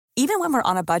Even when we're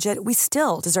on a budget, we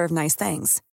still deserve nice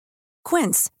things.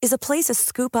 Quince is a place to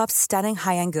scoop up stunning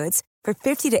high-end goods for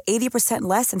 50 to 80%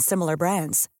 less than similar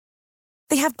brands.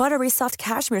 They have buttery soft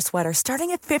cashmere sweaters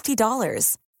starting at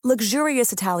 $50,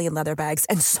 luxurious Italian leather bags,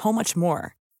 and so much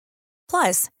more.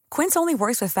 Plus, Quince only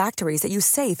works with factories that use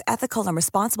safe, ethical, and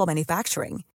responsible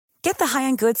manufacturing. Get the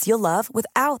high-end goods you'll love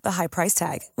without the high price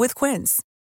tag with Quince.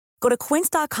 Go to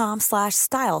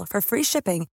quince.com/style for free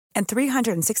shipping and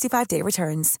 365-day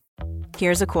returns.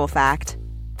 Here's a cool fact.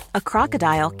 A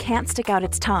crocodile can't stick out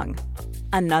its tongue.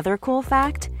 Another cool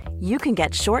fact, you can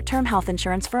get short-term health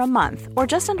insurance for a month or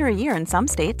just under a year in some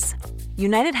states.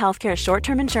 United Healthcare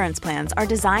short-term insurance plans are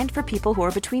designed for people who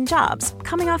are between jobs,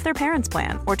 coming off their parents'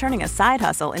 plan, or turning a side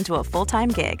hustle into a full-time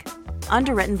gig.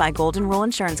 Underwritten by Golden Rule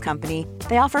Insurance Company,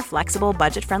 they offer flexible,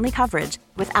 budget-friendly coverage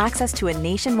with access to a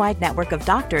nationwide network of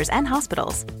doctors and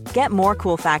hospitals. Get more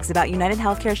cool facts about United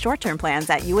Healthcare short-term plans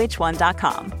at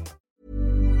uh1.com.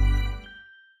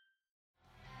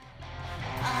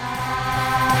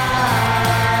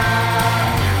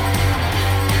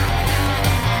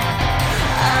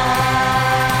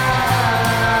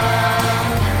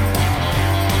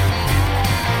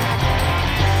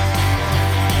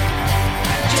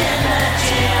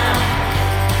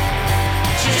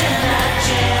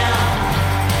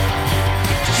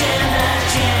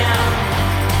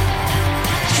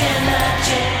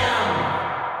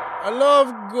 I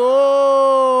love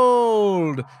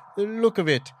gold. The look of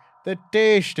it, the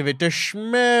taste of it, the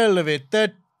smell of it,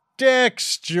 the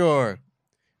texture.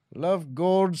 Love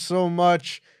gold so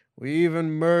much, we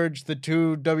even merged the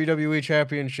two WWE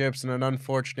championships in an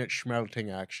unfortunate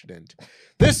schmelting accident.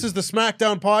 This is the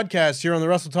SmackDown podcast here on the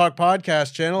Wrestle Talk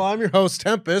podcast channel. I'm your host,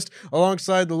 Tempest,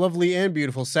 alongside the lovely and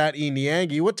beautiful Sat E.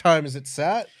 Niangi. What time is it,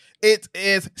 Sat? It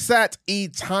is Sat-E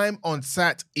time on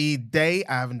Sat-E day.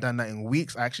 I haven't done that in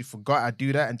weeks. I actually forgot I'd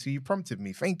do that until you prompted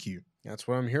me. Thank you. That's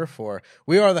what I'm here for.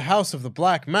 We are the House of the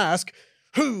Black Mask.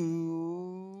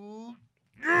 Who?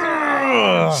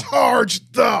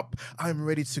 Charged up. I'm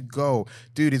ready to go.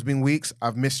 Dude, it's been weeks.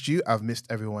 I've missed you. I've missed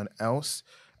everyone else.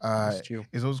 Missed you.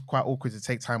 It's always quite awkward to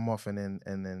take time off and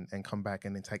then come back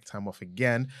and then take time off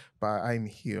again. But I'm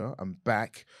here. I'm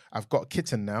back. I've got a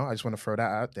kitten now. I just want to throw that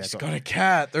out there. He's got a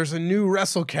cat. There's a new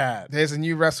Wrestle Cat. There's a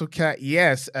new Wrestle Cat.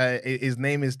 Yes. His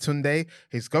name is Tunde.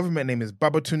 His government name is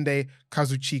Babatunde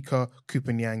Kazuchika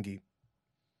Kupanyangi.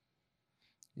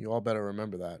 You all better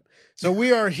remember that. So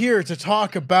we are here to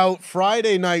talk about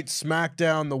Friday Night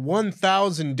SmackDown, the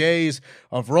 1,000 days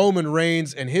of Roman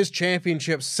Reigns and his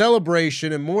championship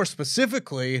celebration, and more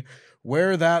specifically,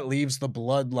 where that leaves the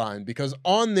bloodline. Because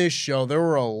on this show, there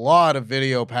were a lot of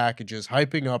video packages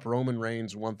hyping up Roman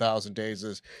Reigns 1,000 days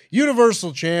as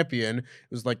Universal Champion. It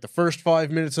was like the first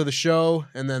 5 minutes of the show,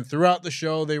 and then throughout the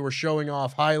show, they were showing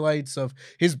off highlights of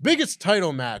his biggest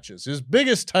title matches, his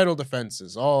biggest title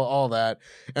defenses, all that.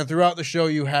 And throughout the show,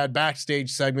 you had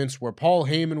backstage segments where Paul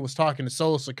Heyman was talking to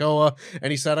Solo Sikoa, and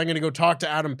he said, I'm going to go talk to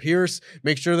Adam Pearce,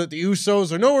 make sure that the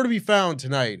Usos are nowhere to be found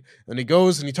tonight. And he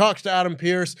goes and he talks to Adam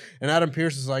Pearce, and Adam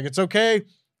Pearce is like, it's okay.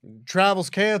 Travel's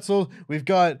canceled. We've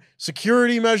got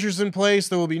security measures in place.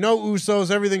 There will be no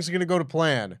Usos. Everything's going to go to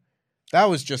plan. That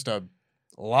was just a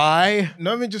lie.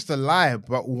 Not even just a lie,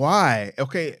 but why?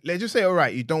 Okay, let's just say, all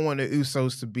right, you don't want the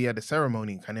Usos to be at the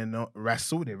ceremony. Can they not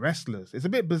wrestle? They're wrestlers. It's a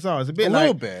bit bizarre. It's a bit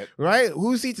little bit. Right?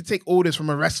 Who's he to take orders from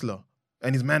a wrestler?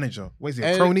 And his manager, what is he,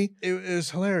 a crony? It was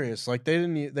hilarious. Like they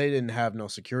didn't have no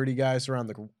security guys around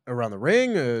the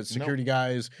ring, security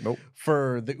guys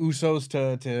for the Usos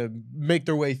to make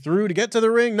their way through to get to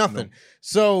the ring. Nothing.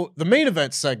 So the main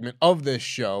event segment of this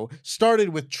show started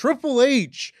with Triple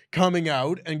H coming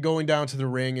out and going down to the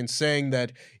ring and saying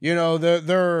that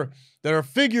there are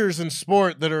figures in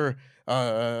sport that are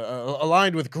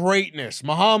aligned with greatness.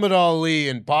 Muhammad Ali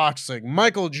in boxing,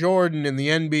 Michael Jordan in the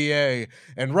NBA,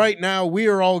 and right now we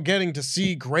are all getting to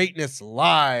see greatness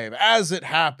live as it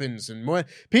happens, and when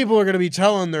people are going to be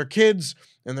telling their kids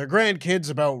and their grandkids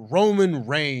about Roman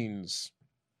Reigns.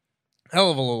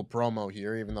 Hell of a little promo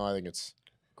here, even though I think it's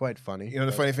quite funny. You know,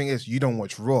 the funny thing is, you don't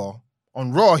watch Raw.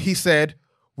 On Raw, he said,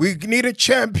 we need a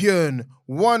champion,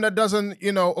 one that doesn't,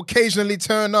 occasionally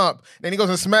turn up. Then he goes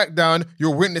on SmackDown,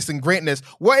 you're witnessing greatness.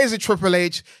 What is it, Triple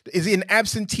H? Is he an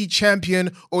absentee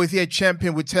champion, or is he a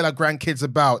champion we tell our grandkids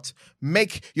about?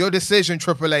 Make your decision,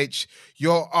 Triple H.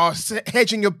 You're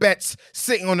hedging your bets,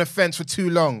 sitting on the fence for too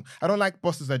long. I don't like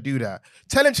bosses that do that.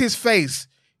 Tell him to his face.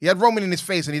 He had Roman in his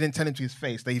face, and he didn't tell him to his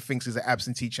face that he thinks he's an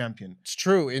absentee champion. It's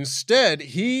true. Instead,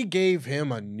 he gave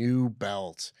him a new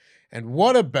belt. And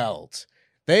what a belt.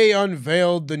 They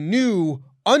unveiled the new,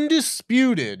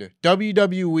 undisputed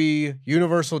WWE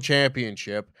Universal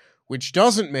Championship, which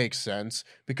doesn't make sense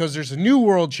because there's a new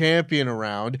world champion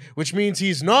around, which means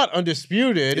he's not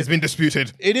undisputed. It's been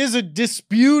disputed. It is a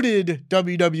disputed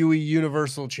WWE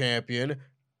Universal Champion.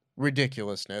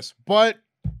 Ridiculousness. But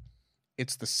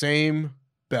it's the same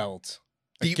belt.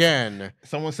 Again.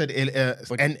 Someone said,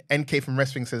 NK from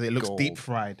Wrestling says it looks gold. deep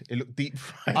fried. It looked deep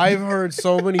fried. I've heard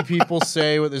so many people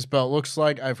say what this belt looks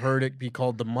like. I've heard it be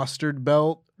called the mustard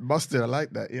belt. Mustard, I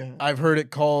like that, yeah. I've heard it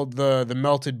called the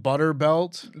melted butter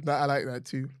belt. I like that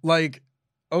too. Like,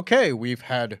 okay, we've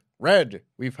had red,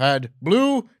 we've had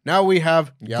blue, now we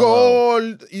have yellow.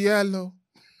 Gold, yellow.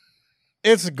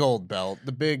 It's a gold belt.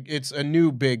 It's a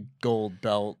new big gold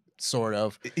belt, sort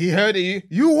of. He heard it.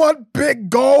 You want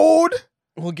big gold?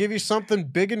 We'll give you something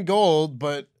big and gold,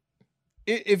 but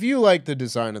if you like the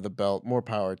design of the belt, more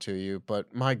power to you.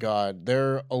 But my God,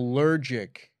 they're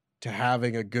allergic to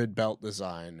having a good belt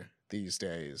design these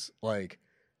days. Like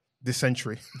this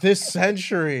century.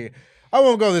 I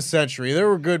won't go this century. There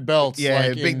were good belts.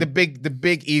 Yeah, like the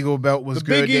big Eagle belt was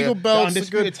good. The big Eagle belt's the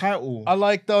undisputed good title. I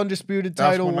like the undisputed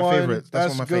title one of my favorites.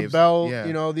 That's one of my a good faves. belt. Yeah.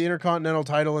 You know, the Intercontinental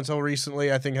title until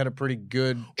recently, I think had a pretty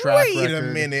good track record. Wait a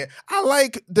minute. I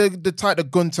like the title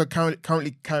Gunther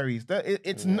currently carries.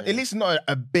 It's at least not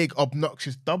a big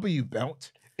obnoxious W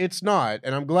belt. It's not,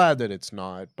 and I'm glad that it's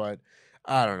not, but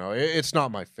I don't know. It's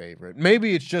not my favorite.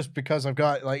 Maybe it's just because I've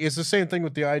got, like, it's the same thing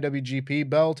with the IWGP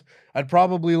belt. I'd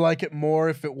probably like it more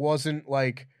if it wasn't,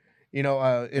 like, you know,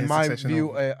 in my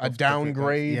view, a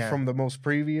downgrade from the most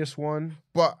previous one.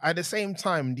 But at the same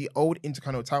time, the old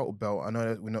Intercontinental title belt, I know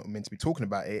that we're not meant to be talking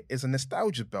about it, is a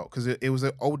nostalgia belt because it was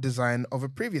an old design of a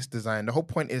previous design. The whole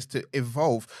point is to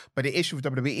evolve. But the issue with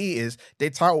WWE is their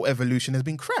title evolution has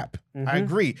been crap. Mm-hmm. I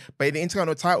agree. But the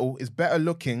Intercontinental title is better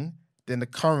looking than the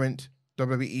current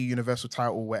WWE Universal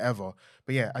title, whatever.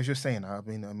 But yeah, as you're saying,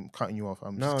 I'm cutting you off.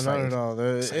 I'm No, excited. not at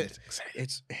all. Excited.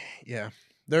 It's yeah.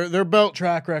 Their belt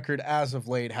track record as of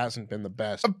late hasn't been the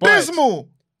best. Abysmal.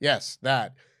 But, yes,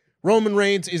 that. Roman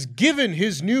Reigns is given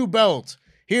his new belt.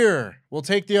 Here, we'll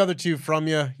take the other two from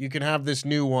you. You can have this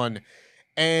new one.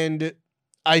 And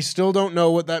I still don't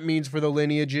know what that means for the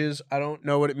lineages. I don't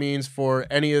know what it means for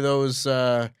any of those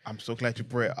I'm so glad you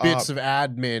brought it up. bits of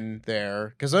admin there,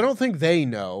 because I don't think they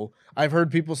know. I've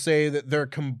heard people say that they're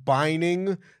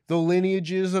combining the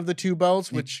lineages of the two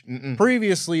belts, which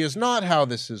previously is not how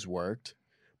this has worked.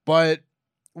 But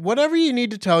whatever you need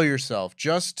to tell yourself,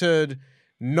 just to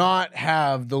not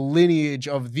have the lineage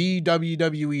of the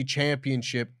WWE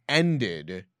Championship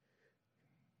ended,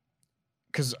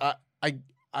 because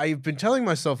I've been telling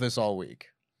myself this all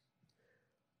week.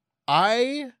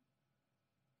 I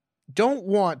don't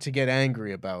want to get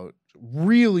angry about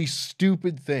really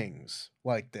stupid things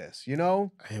like this, you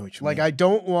know? I hear what you like, mean. I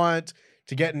don't want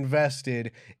to get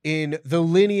invested in the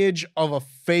lineage of a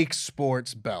fake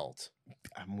sports belt.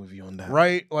 I'm with you on that.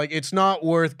 Right? Like, it's not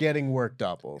worth getting worked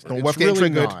up over. It's not worth getting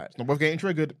triggered. It's not worth getting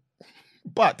triggered.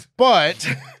 But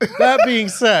that being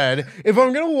said, if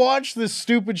I'm going to watch this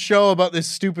stupid show about this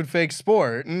stupid fake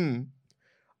sport,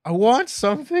 I want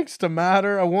some things to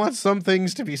matter. I want some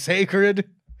things to be sacred.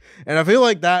 And I feel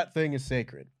like that thing is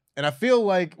sacred. And I feel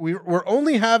like we're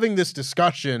only having this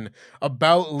discussion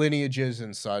about lineages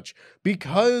and such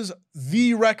because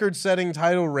the record-setting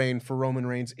title reign for Roman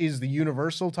Reigns is the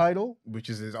Universal title. which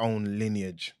is his own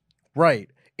lineage. Right.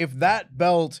 If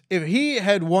he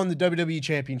had won the WWE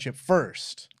Championship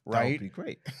first, That right? would be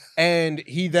great. And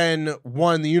he then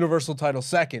won the Universal title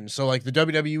second. So, like, the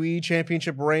WWE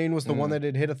Championship reign was the one that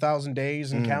had hit 1,000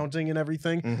 days and counting and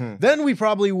everything. Then we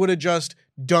probably would have just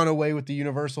done away with the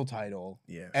Universal title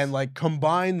and, like,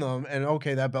 combined them. And,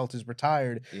 okay, that belt is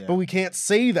retired. Yeah. But we can't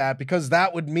say that because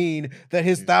that would mean that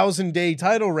his 1,000-day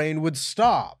title reign would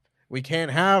stop. We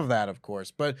can't have that, of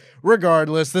course. But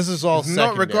regardless, this is all secondary.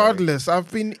 Not regardless.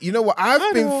 I've been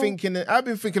thinking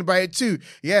about it too.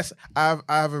 Yes, I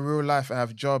have a real life. I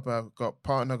have a job. I've got a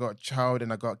partner, I've got a child,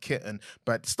 and I got a kitten.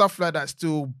 But stuff like that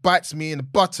still bites me in the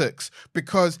buttocks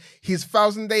because his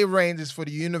 1,000-day reign is for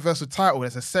the Universal title.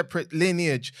 There's a separate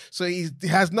lineage. So he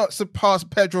has not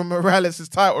surpassed Pedro Morales'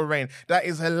 title reign. That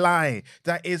is a lie.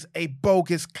 That is a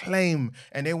bogus claim.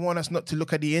 And they want us not to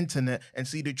look at the internet and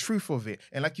see the truth of it.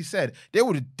 And like you said, they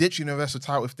would have ditched Universal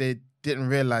title if they didn't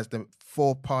realize the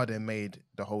faux pas they made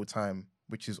the whole time,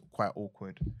 which is quite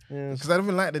awkward. Because I don't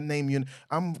even like the name.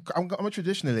 I'm a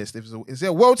traditionalist. Is it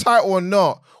a world title or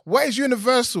not? What is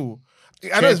Universal?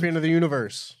 Champion of the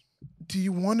universe. Do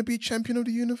you want to be champion of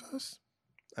the universe?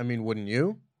 I mean, wouldn't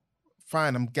you?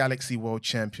 Fine, I'm Galaxy World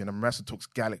Champion. I'm Wrestle Talk's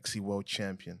Galaxy World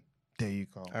Champion. There you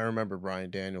go. I remember Bryan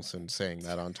Danielson saying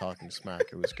that on Talking Smack.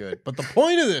 It was good. But the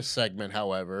point of this segment,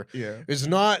 however, is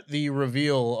not the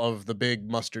reveal of the big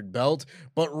mustard belt,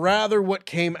 but rather what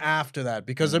came after that.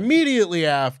 Because immediately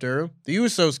after, the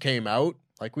Usos came out,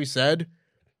 like we said,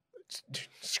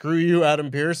 screw you, Adam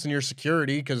Pearce, and your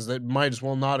security, because that might as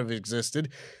well not have existed.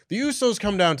 The Usos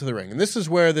come down to the ring, and this is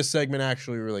where this segment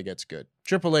actually really gets good.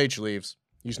 Triple H leaves.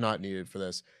 He's not needed for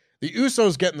this. The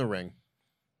Usos get in the ring.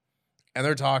 And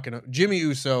they're talking. Jimmy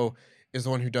Uso is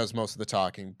the one who does most of the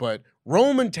talking. But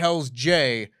Roman tells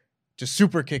Jay to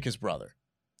super kick his brother.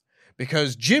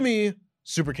 Because Jimmy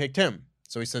super kicked him.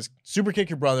 So he says, super kick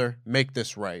your brother, make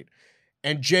this right.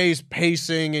 And Jay's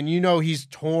pacing, and he's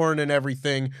torn and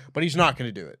everything. But he's not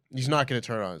going to do it. He's not going to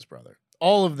turn on his brother.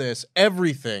 All of this,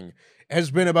 everything,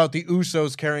 has been about the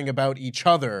Usos caring about each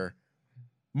other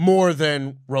more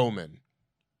than Roman.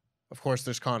 Of course,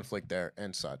 there's conflict there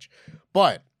and such.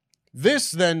 But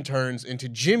this then turns into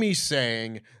Jimmy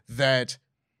saying that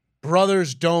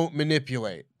brothers don't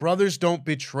manipulate. Brothers don't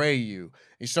betray you.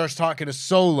 He starts talking to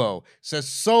Solo. Says,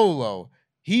 Solo,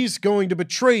 he's going to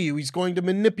betray you. He's going to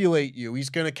manipulate you. He's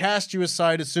going to cast you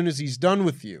aside as soon as he's done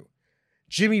with you.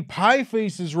 Jimmy pie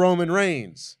faces Roman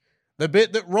Reigns. The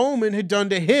bit that Roman had done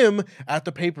to him at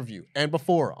the pay-per-view and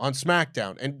before on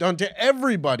SmackDown and done to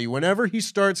everybody whenever he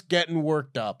starts getting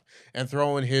worked up and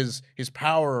throwing his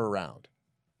power around.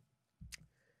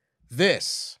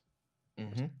 This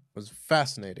was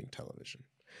fascinating television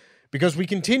because we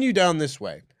continue down this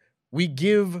way. We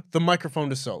give the microphone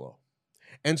to Solo.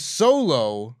 And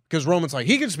Solo, because Roman's like,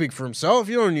 he can speak for himself.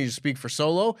 You don't need to speak for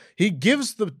Solo. He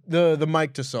gives the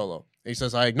mic to Solo. He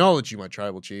says, I acknowledge you, my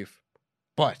tribal chief,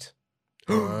 but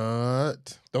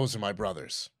those are my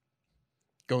brothers.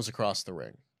 Goes across the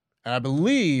ring. And I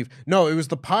believe, no, it was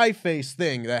the pie face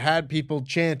thing that had people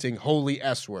chanting holy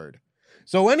S-word.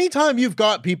 So anytime you've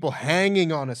got people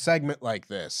hanging on a segment like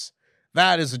this,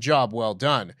 that is a job well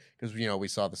done. Because, we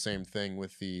saw the same thing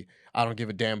with the I don't give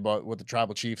a damn about what the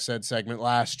tribal chief said segment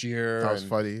last year. That was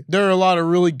funny. There are a lot of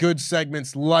really good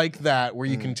segments like that where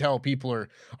you can tell people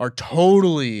are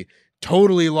totally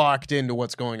locked into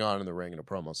what's going on in the ring in a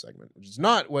promo segment, which is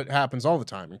not what happens all the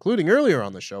time, including earlier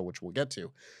on the show, which we'll get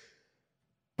to.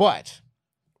 But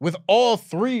with all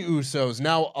three Usos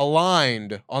now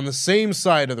aligned on the same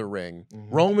side of the ring,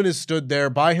 Roman is stood there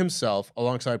by himself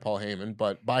alongside Paul Heyman,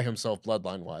 but by himself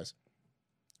bloodline-wise.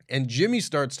 And Jimmy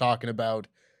starts talking about,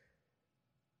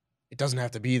 it doesn't have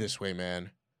to be this way,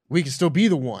 man. We can still be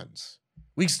the ones.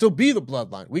 We can still be the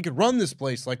bloodline. We could run this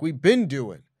place like we've been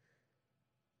doing.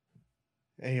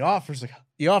 And he offers a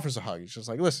hug. He's just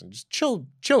like, listen, just chill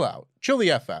out. Chill the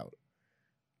F out.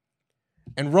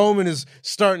 And Roman is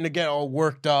starting to get all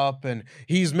worked up, and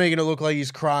he's making it look like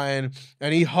he's crying,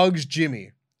 and he hugs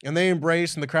Jimmy. And they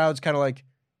embrace, and the crowd's kind of like,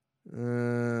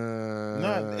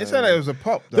 No, it said it was a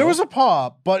pop, though. There was a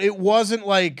pop, but it wasn't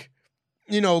like,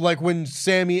 like when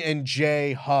Sammy and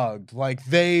Jay hugged. Like,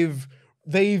 they've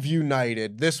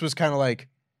united. This was kind of like,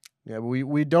 yeah,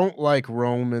 we don't like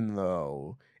Roman,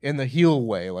 though. In the heel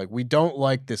way. Like, we don't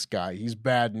like this guy. He's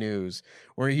bad news.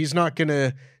 Or he's not going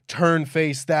to turn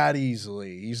face that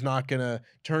easily. He's not going to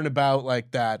turn about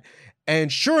like that.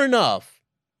 And sure enough,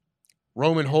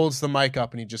 Roman holds the mic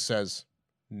up and he just says,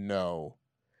 no.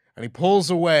 And he pulls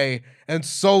away, and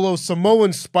Solo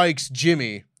Samoan spikes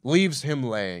Jimmy, leaves him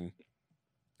laying.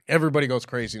 Everybody goes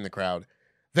crazy in the crowd.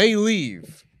 They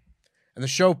leave. And the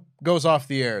show goes off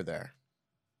the air there.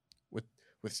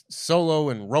 With Solo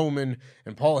and Roman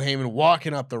and Paul Heyman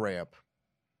walking up the ramp.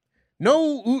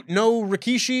 No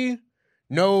Rikishi,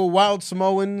 no Wild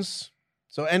Samoans.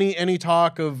 So any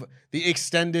talk of the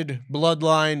extended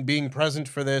bloodline being present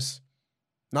for this,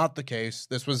 not the case.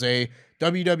 This was a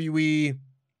WWE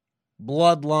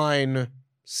bloodline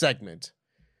segment.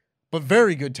 But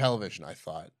very good television, I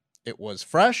thought. It was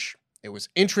fresh. It was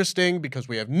interesting because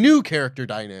we have new character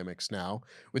dynamics now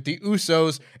with the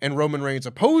Usos and Roman Reigns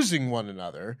opposing one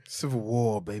another. Civil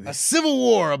War, baby. A civil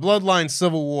war, a bloodline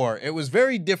civil war. It was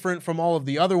very different from all of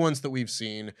the other ones that we've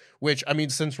seen, which,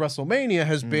 since WrestleMania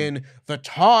has been the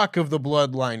talk of the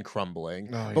bloodline crumbling,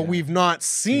 but we've not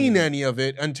seen any of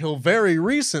it until very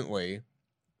recently.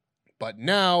 But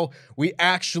now we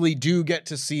actually do get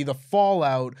to see the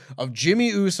fallout of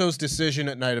Jimmy Uso's decision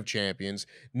at Night of Champions.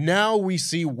 Now we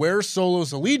see where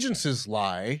Solo's allegiances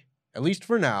lie, at least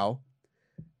for now.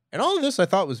 And all of this I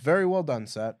thought was very well done,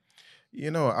 Seth.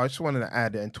 I just wanted to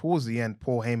add, and towards the end,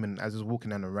 Paul Heyman, as he's walking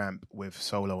down the ramp with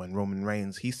Solo and Roman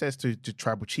Reigns, he says to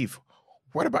Tribal Chief,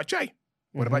 what about Jay?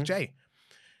 What about Jay?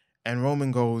 And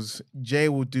Roman goes, Jay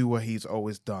will do what he's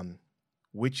always done,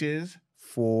 which is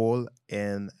fall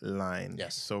in line.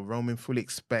 Yes. So Roman fully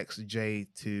expects Jay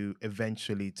to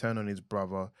eventually turn on his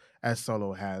brother, as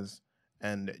Solo has,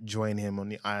 and join him on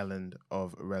the island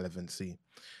of relevancy.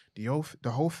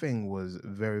 The whole thing was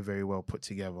very, very well put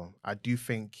together. I do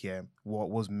think, what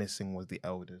was missing was the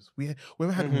elders. We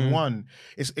haven't had one.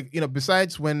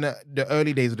 Besides when the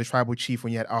early days of the tribal chief,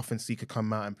 when you had Alpha and Sikoa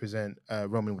come out and present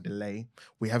Roman with delay,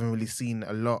 we haven't really seen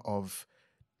a lot of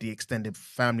the extended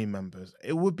family members.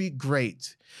 It would be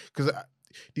great because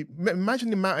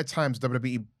imagine the amount of times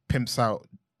WWE pimps out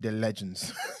their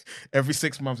legends. Every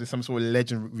 6 months, there's some sort of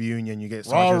legend reunion. You get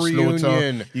Raw Sergeant Slaughter.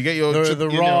 reunion. You get your the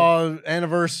Raw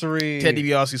anniversary. Teddy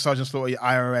DiBiase, Sergeant Slaughter, your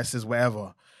IRSs,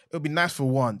 whatever. It would be nice for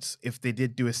once if they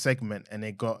did do a segment and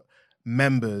they got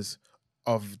members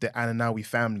of the Ananawi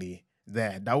family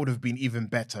there. That would have been even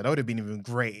better. That would have been even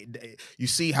great. You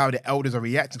see how the elders are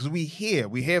reacting because we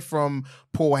hear from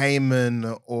Paul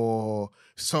Heyman or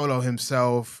Solo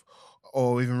himself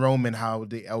or even Roman how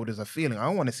the elders are feeling. I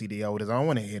don't want to see the elders. I don't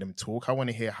want to hear them talk. I want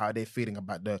to hear how they're feeling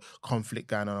about the conflict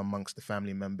going on amongst the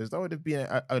family members. That would have been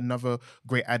another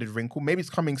great added wrinkle. Maybe it's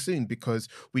coming soon because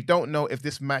we don't know if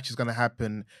this match is going to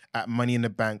happen at Money in the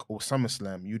Bank or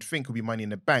SummerSlam. You'd think it would be Money in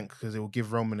the Bank because it will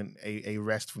give Roman a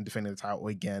rest from defending the title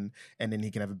again, and then he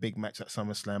can have a big match at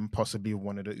SummerSlam, possibly with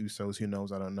one of the Usos. Who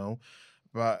knows? I don't know.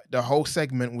 But the whole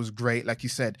segment was great. Like you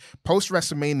said,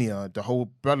 post-WrestleMania, the whole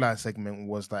Bloodline segment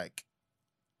was like,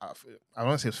 I don't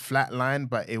want to say it was flatline,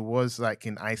 but it was like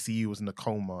in ICU, it was in a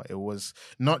coma. It was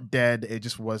not dead. It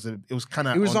just was. It was kind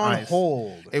of. It was on ice.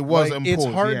 Hold. It was. Like, it's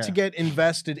hard to get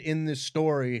invested in this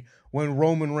story when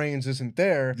Roman Reigns isn't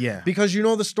there. Yeah. Because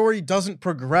the story doesn't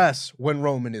progress when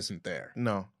Roman isn't there.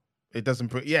 No. It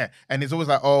doesn't, and it's always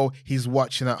like, oh, he's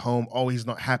watching at home. Oh, he's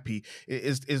not happy.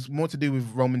 It's more to do with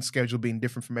Roman's schedule being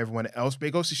different from everyone else. But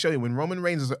it goes to show you when Roman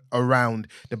Reigns is around,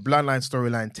 the Bloodline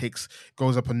storyline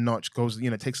goes up a notch,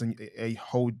 takes a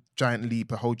whole giant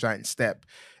leap, a whole giant step.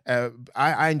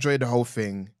 I enjoyed the whole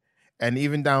thing. And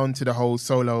even down to the whole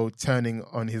Solo turning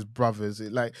on his brothers.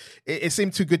 It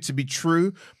seemed too good to be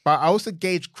true. But I also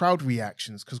gauge crowd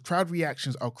reactions because crowd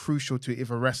reactions are crucial to if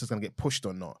a wrestler's going to get pushed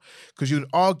or not. Because you'd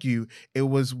argue it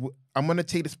was... I'm going to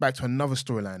take this back to another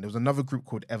storyline. There was another group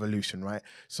called Evolution, right?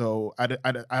 So at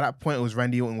that point, it was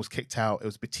Randy Orton was kicked out. It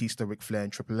was Batista, Ric Flair,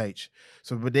 and Triple H.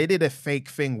 But they did a fake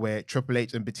thing where Triple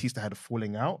H and Batista had a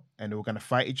falling out, and they were going to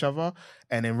fight each other.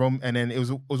 And then it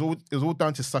was all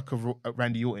down to sucker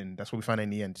Randy Orton. That's what we found in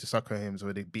the end, to sucker him,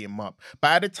 so they beat him up.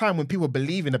 But at the time when people were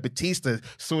believing that Batista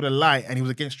saw the light and he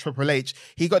was against Triple H,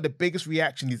 he got the biggest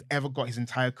reaction he's ever got his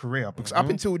entire career. Because up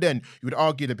until then, you would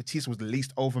argue that Batista was the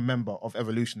least over member of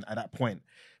Evolution at that point.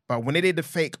 But when they did the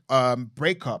fake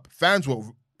breakup, fans were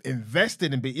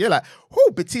invested in you're like,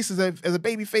 Batista as a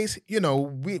babyface,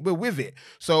 we're with it.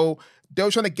 So they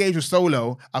were trying to gauge with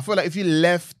Solo. I feel like if you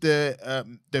left the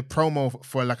promo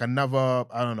for like another,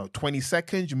 20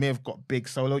 seconds, you may have got big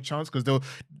Solo chants because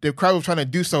the crowd was trying to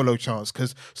do Solo chants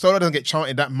because Solo doesn't get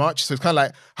chanted that much. So it's kind of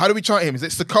like, how do we chant him? Is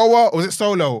it Sikoa or is it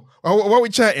Solo? What are we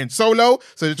chanting? Solo?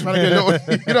 So they're trying to get a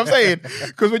little, you know what I'm saying?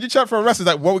 Because when you chant for a wrestler,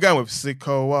 it's like, what are we going with?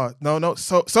 Sikoa. No,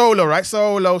 Solo, right?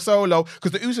 Solo.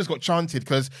 Because the Usos got chanted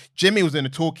because Jimmy was in the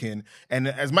talking, and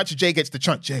as much as Jay gets the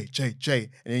chant, Jay,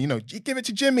 and you give it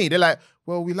to Jimmy. They're like,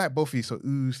 well, we like both of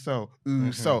you, so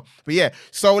so. But yeah,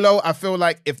 Solo, I feel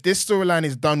like if this storyline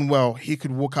is done well, he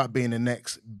could walk out being the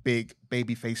next big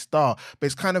babyface star. But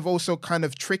it's kind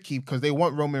of tricky because they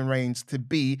want Roman Reigns to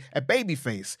be a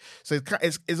babyface. So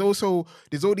it's also,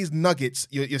 there's all these nuggets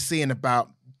you're seeing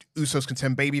about Usos can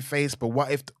turn babyface, but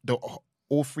what if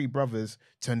all three brothers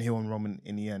turn heel on Roman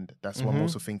in the end? That's what I'm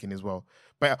also thinking as well.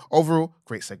 But overall,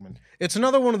 great segment. It's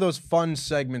another one of those fun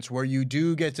segments where you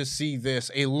do get to see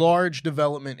a large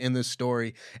development in this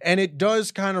story, and it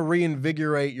does kind of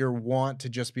reinvigorate your want to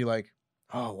just be like,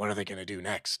 oh, what are they going to do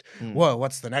next? Whoa,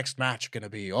 what's the next match going to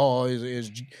be? Oh, is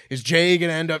Jay going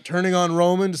to end up turning on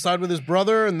Roman to side with his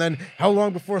brother? And then how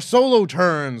long before Solo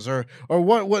turns? Or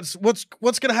what's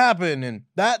going to happen? And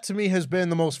that, to me, has been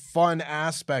the most fun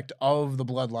aspect of the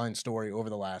Bloodline story over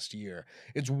the last year.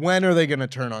 It's when are they going to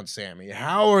turn on Sammy?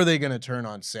 How are they going to turn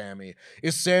on Sammy?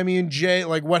 Is Sammy and Jay,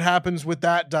 like, what happens with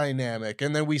that dynamic?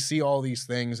 And then we see all these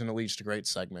things, and it leads to great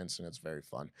segments, and it's very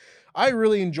fun. I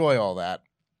really enjoy all that.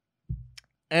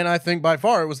 And I think by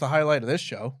far it was the highlight of this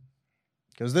show,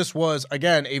 because this was,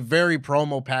 again, a very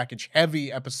promo package heavy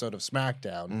episode of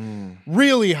SmackDown,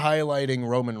 really highlighting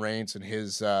Roman Reigns and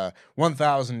his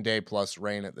 1,000-day plus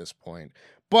reign at this point.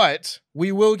 But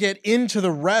we will get into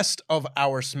the rest of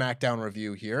our SmackDown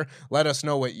review here. Let us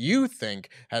know what you think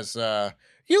has,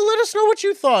 You let us know what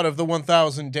you thought of the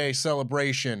 1,000-day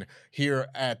celebration here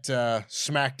at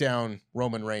SmackDown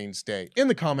Roman Reigns Day in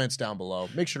the comments down below.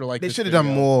 Make sure to like. They this should have video.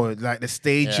 done more, like the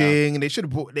staging. They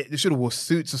should have wore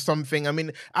suits or something. I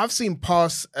mean, I've seen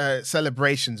past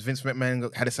celebrations. Vince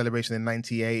McMahon had a celebration in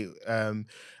 '98. I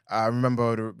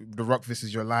remember the Rock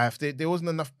vs. Your Life. There wasn't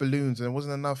enough balloons. There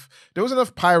wasn't enough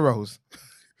pyros.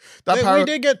 We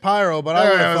did get pyro, but I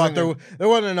would have thought there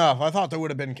wasn't enough. I thought there would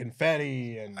have been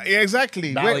confetti and yeah,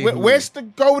 exactly. Where's the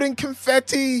golden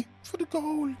confetti for the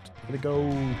gold? For the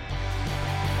gold.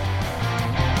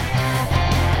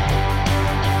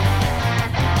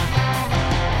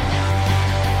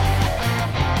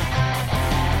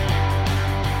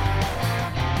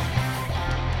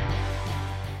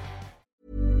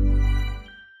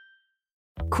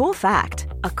 Cool fact,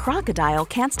 a crocodile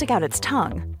can't stick out its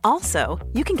tongue. Also,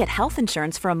 you can get health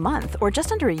insurance for a month or just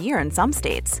under a year in some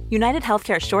states. United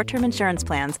Healthcare short-term insurance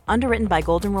plans, underwritten by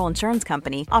Golden Rule Insurance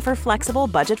Company, offer flexible,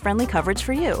 budget-friendly coverage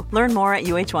for you. Learn more at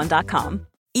uh1.com.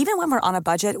 Even when we're on a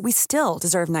budget, we still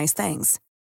deserve nice things.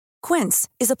 Quince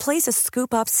is a place to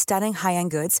scoop up stunning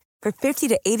high-end goods for 50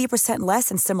 to 80% less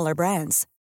than similar brands.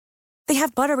 They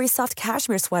have buttery soft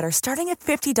cashmere sweaters starting at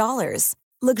 $50,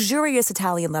 luxurious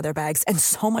Italian leather bags, and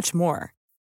so much more.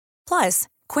 Plus,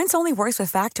 Quince only works with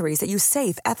factories that use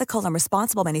safe, ethical, and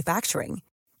responsible manufacturing.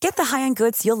 Get the high-end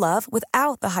goods you'll love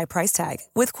without the high price tag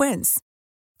with Quince.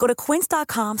 Go to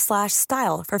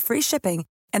quince.com/style for free shipping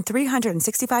and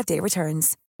 365-day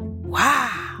returns.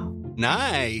 Wow.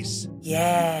 Nice.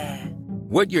 Yeah.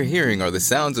 What you're hearing are the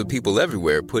sounds of people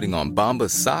everywhere putting on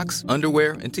Bombas socks,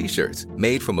 underwear, and T-shirts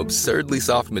made from absurdly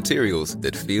soft materials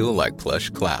that feel like plush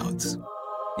clouds.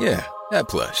 Yeah, that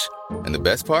plush. And the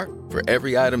best part? For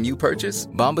every item you purchase,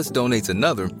 Bombas donates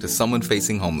another to someone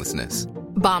facing homelessness.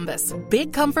 Bombas.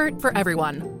 Big comfort for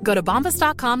everyone. Go to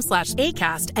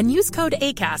bombas.com/ACAST and use code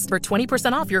ACAST for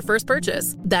 20% off your first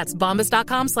purchase. That's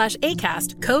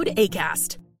bombas.com/ACAST. Code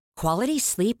ACAST. Quality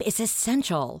sleep is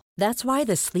essential. That's why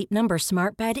the Sleep Number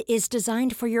Smart Bed is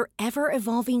designed for your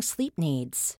ever-evolving sleep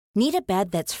needs. Need a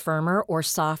bed that's firmer or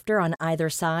softer on either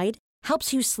side?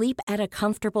 Helps you sleep at a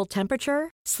comfortable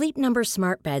temperature? Sleep Number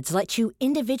Smart Beds let you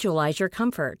individualize your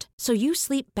comfort, so you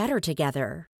sleep better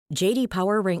together. J.D.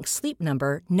 Power ranks Sleep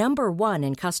Number #1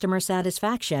 in customer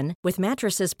satisfaction with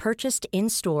mattresses purchased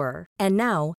in-store. And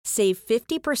now, save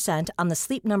 50% on the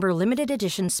Sleep Number Limited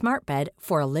Edition Smart Bed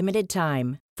for a limited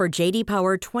time. For J.D.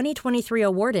 Power 2023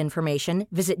 award information,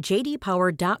 visit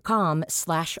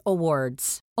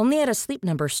jdpower.com/awards. Only at a Sleep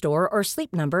Number store or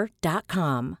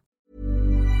sleepnumber.com.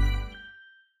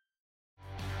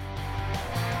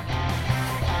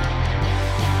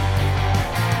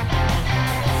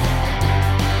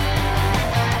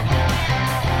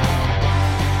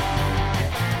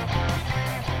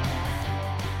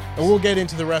 And we'll get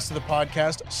into the rest of the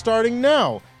podcast starting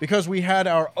now, because we had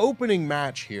our opening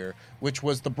match here, which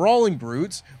was the Brawling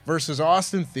Brutes versus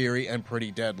Austin Theory and Pretty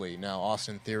Deadly. Now,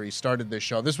 Austin Theory started this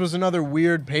show. This was another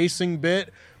weird pacing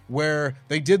bit where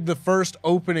they did the first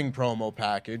opening promo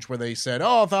package where they said,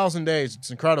 1,000 days,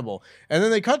 it's incredible. And then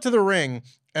they cut to the ring,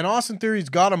 and Austin Theory's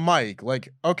got a mic.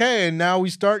 Like, okay, and now we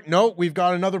start. Nope, we've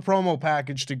got another promo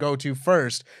package to go to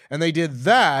first. And they did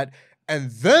that,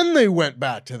 and then they went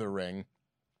back to the ring.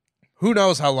 Who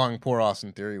knows how long poor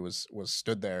Austin Theory was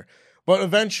stood there. But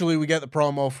eventually we get the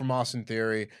promo from Austin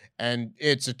Theory, and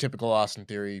it's a typical Austin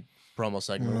Theory promo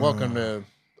segment. Welcome to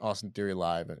Austin Theory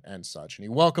Live and such. And he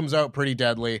welcomes out Pretty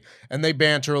Deadly, and they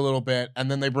banter a little bit,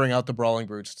 and then they bring out the Brawling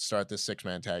Brutes to start this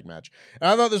 6-man tag match. And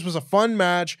I thought this was a fun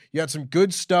match. You had some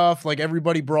good stuff, like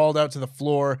everybody brawled out to the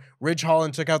floor. Ridge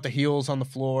Holland took out the heels on the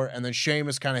floor, and then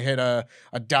Sheamus kind of hit a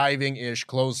diving-ish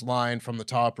clothesline from the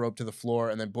top rope to the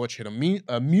floor, and then Butch hit a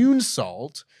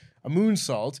moonsault.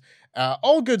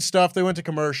 All good stuff. They went to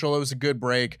commercial. It was a good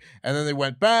break. And then they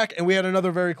went back, and we had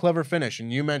another very clever finish.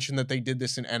 And you mentioned that they did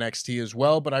this in NXT as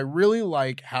well, but I really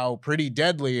like how Pretty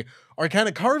Deadly are kind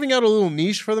of carving out a little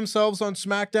niche for themselves on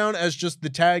SmackDown as just the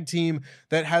tag team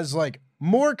that has like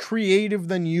more creative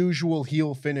than usual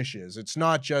heel finishes. It's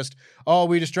not just,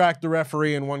 we distract the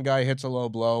referee and one guy hits a low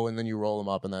blow and then you roll him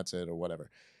up and that's it or whatever.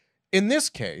 In this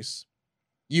case,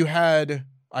 you had,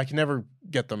 I can never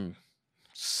get them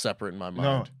separate in my mind.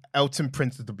 No. Elton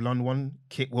Prince is the blonde one.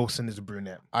 Kit Wilson is the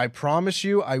brunette. I promise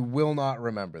you, I will not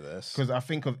remember this. Because I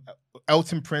think of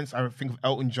Elton Prince, I think of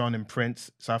Elton John and Prince.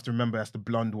 So I have to remember that's the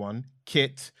blonde one.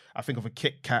 Kit, I think of a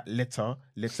Kit Kat Litter.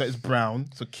 Litter is brown.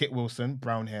 So Kit Wilson,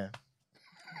 brown hair.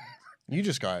 You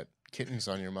just got kittens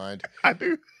on your mind. I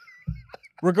do.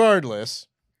 Regardless,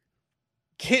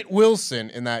 Kit Wilson,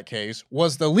 in that case,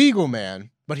 was the legal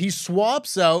man, but he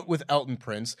swaps out with Elton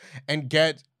Prince and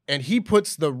get and he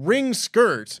puts the ring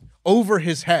skirt over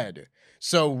his head.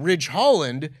 So Ridge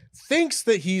Holland thinks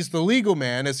that he's the legal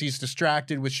man as he's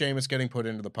distracted with Sheamus getting put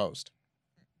into the post.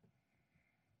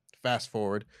 Fast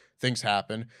forward, things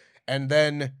happen. And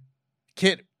then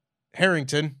Kit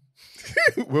Wilson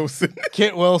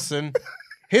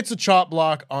hits a chop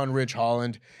block on Ridge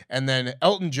Holland. And then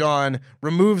Elton John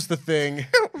removes the thing.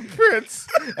 Prince.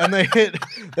 And they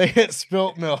hit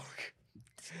spilt milk.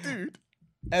 Dude.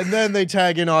 And then they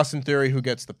tag in Austin Theory, who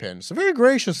gets the pin. So very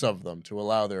gracious of them to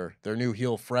allow their new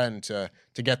heel friend to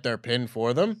get their pin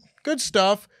for them. Good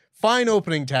stuff. Fine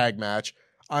opening tag match.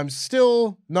 I'm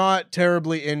still not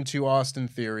terribly into Austin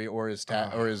Theory or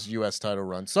his US title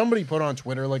run. Somebody put on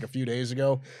Twitter like a few days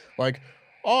ago, like,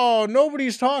 oh,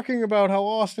 nobody's talking about how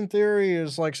Austin Theory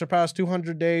is like surpassed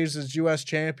 200 days as US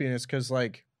champion. It's because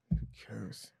like,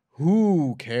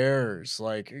 who cares?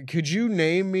 Like, could you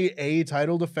name me a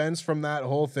title defense from that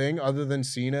whole thing other than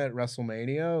Cena at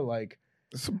WrestleMania? Like,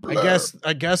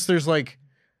 I guess there's like,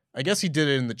 I guess he did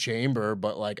it in the chamber,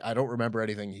 but like, I don't remember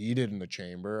anything he did in the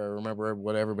chamber. I remember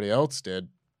what everybody else did.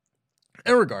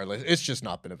 And regardless, it's just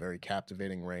not been a very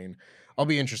captivating reign. I'll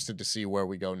be interested to see where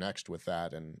we go next with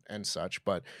that and such.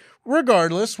 But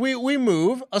regardless, we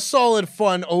move. A solid,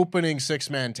 fun opening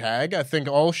 6-man tag. I think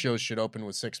all shows should open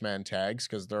with 6-man tags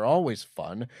because they're always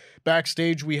fun.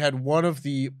 Backstage, we had one of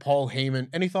the Paul Heyman.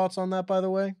 Any thoughts on that, by the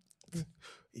way?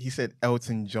 He said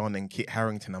Elton John and Kit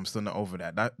Harington. I'm still not over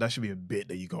that. That should be a bit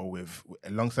that you go with.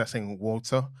 Alongside saying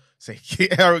Walter, say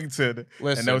Kit Harington.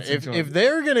 Listen, and Elton John. If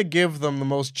they're going to give them the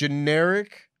most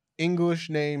generic English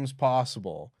names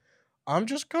possible, I'm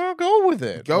just going to go with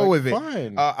it.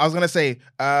 Fine. I was going to say,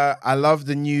 I love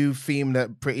the new theme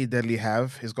that Pretty Deadly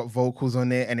have. It's got vocals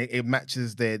on it, and it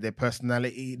matches their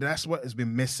personality. That's what has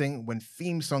been missing when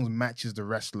theme songs matches the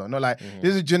wrestler. Not like,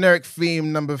 this is a generic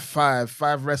theme, number 5.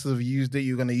 5 wrestlers have used it,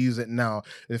 you're going to use it now.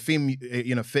 The theme,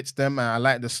 fits them. I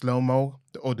like the slow-mo,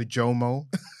 or the Joe-mo.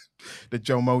 The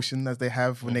Joe motion as they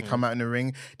have when they come out in the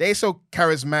ring. They're so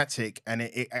charismatic, and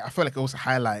I feel like it also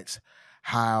highlights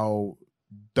how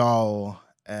dull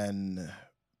and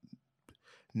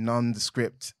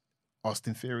nondescript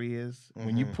Austin Theory is.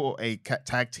 When you put a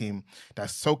tag team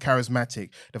that's so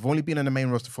charismatic, they've only been on the main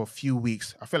roster for a few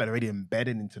weeks. I feel like they're already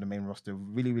embedded into the main roster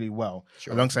really, really well.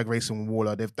 Sure. Alongside Grayson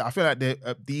Waller. I feel like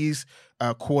these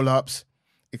call-ups,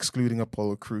 excluding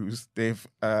Apollo Crews, they've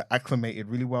acclimated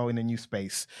really well in a new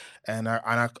space. And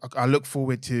I look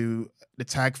forward to the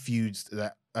tag feuds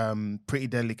that Pretty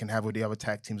Deadly can have with the other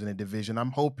tag teams in the division.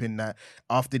 I'm hoping that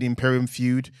after the Imperium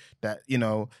feud, that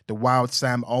the Wild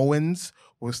Sam Owens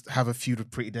will have a feud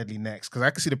with Pretty Deadly next. Because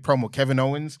I can see the promo, Kevin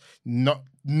Owens not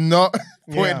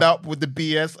putting up with the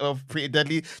BS of Pretty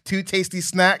Deadly. 2 tasty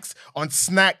snacks on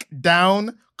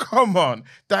SmackDown. Come on,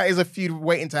 that is a feud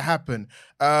waiting to happen.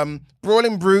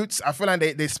 Brawling Brutes, I feel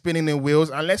like they're spinning their wheels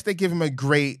unless they give him a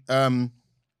great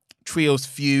trios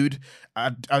feud.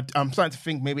 I'm starting to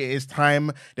think maybe it is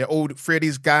time that all 3 of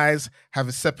these guys have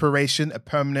a separation, a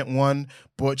permanent one.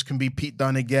 Butch can be Pete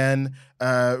Dunne again.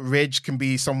 Ridge can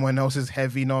be someone else's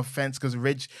heavy, no offense, because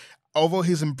Ridge, although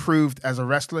he's improved as a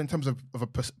wrestler in terms of a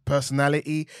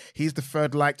personality, he's the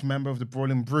 3rd liked member of the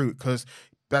Brawling Brute, because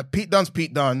that Pete Dunne's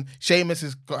Pete Dunne. Sheamus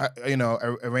has got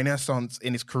a renaissance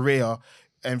in his career,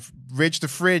 and Ridge the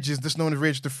Fridge is just known as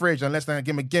Ridge the Fridge. Unless they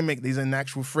give him a gimmick, he's an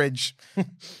actual fridge.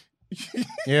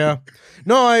 Yeah.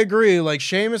 No, I agree. Like,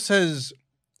 Sheamus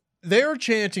they're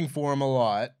chanting for him a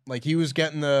lot. Like, he was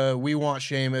getting the "We want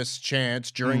Sheamus"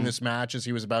 chants during this match as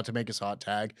he was about to make his hot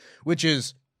tag, which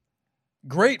is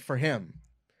great for him.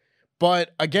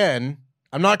 But again,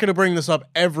 I'm not going to bring this up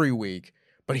every week,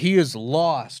 but he is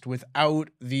lost without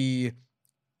the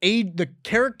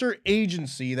character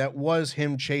agency that was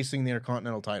him chasing the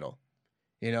Intercontinental title.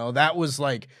 That was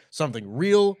like something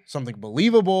real, something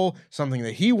believable, something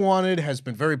that he wanted, has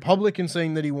been very public in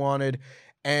saying that he wanted,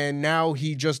 and now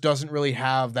he just doesn't really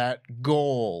have that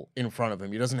goal in front of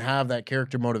him. He doesn't have that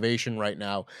character motivation right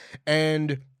now,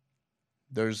 and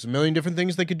there's a million different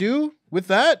things they could do with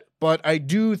that, but I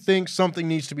do think something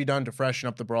needs to be done to freshen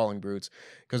up the Brawling Brutes,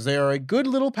 because they are a good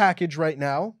little package right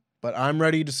now, but I'm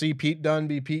ready to see Pete Dunne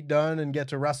be Pete Dunne and get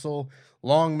to wrestle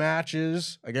long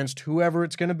matches against whoever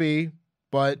it's going to be.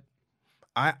 But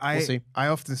we'll see. I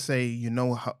often say,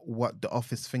 what the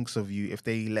office thinks of you if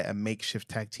they let a makeshift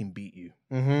tag team beat you.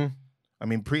 I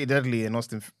mean, Pretty Deadly and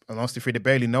Austin Free, they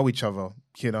barely know each other,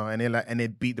 and they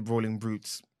beat the Brawling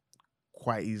Brutes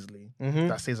quite easily. Mm-hmm.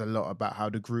 That says a lot about how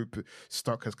the group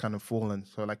stock has kind of fallen.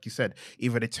 So like you said,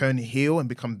 either they turn heel and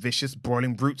become vicious,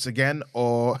 brawling brutes again,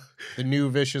 or The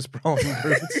new vicious brawling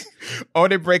brutes. or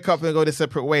they break up and go their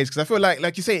separate ways. Because I feel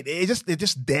like you say, they're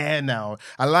just there now.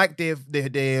 I like their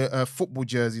football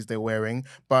jerseys they're wearing,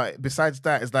 but besides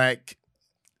that, it's like,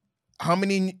 how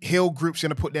many heel groups are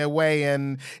going to put their way?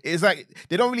 And it's like,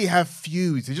 they don't really have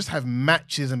feuds. They just have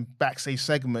matches and backstage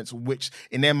segments, which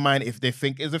in their mind, if they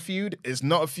think is a feud, it's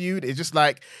not a feud. It's just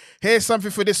like, here's something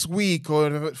for this week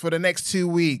or for the next 2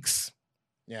 weeks.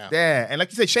 Yeah. There. And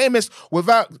like you said, Sheamus,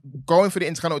 without going for the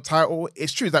Intercontinental title,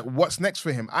 it's true. It's like, what's next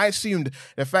for him? I assumed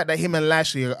the fact that him and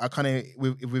Lashley are kind of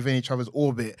within each other's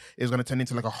orbit is going to turn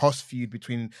into like a Hoss feud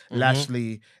between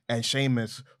Lashley and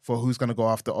Sheamus for who's going to go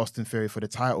after Austin Theory for the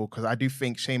title. Because I do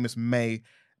think Sheamus may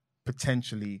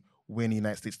potentially win the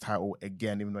United States title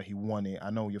again, even though he won it. I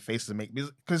know your faces make,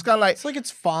 because it's kind of like,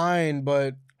 it's fine,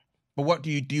 but what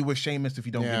do you do with Sheamus if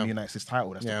you don't win the United States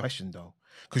title? That's the question, though.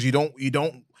 Because you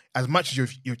don't. As much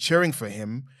as you're cheering for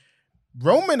him,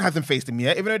 Roman hasn't faced him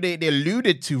yet, even though they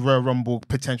alluded to Royal Rumble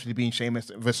potentially being Sheamus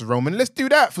versus Roman. Let's do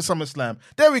that for SummerSlam.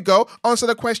 There we go. Answer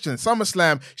the question.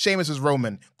 SummerSlam, Sheamus versus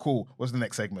Roman. Cool. What's the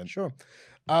next segment? Sure.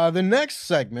 The next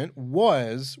segment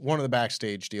was one of the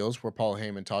backstage deals where Paul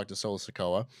Heyman talked to Solo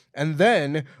Sikoa. And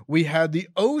then we had the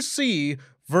OC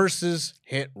versus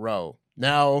Hit Row.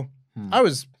 Now, I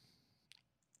was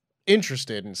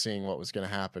interested in seeing what was going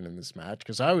to happen in this match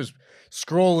because I was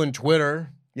scrolling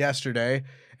Twitter yesterday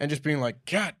and just being like,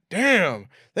 God damn,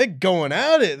 they're going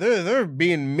at it. They're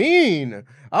being mean.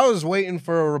 I was waiting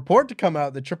for a report to come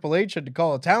out that Triple H had to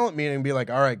call a talent meeting and be like,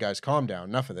 all right, guys, calm down.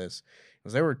 Enough of this.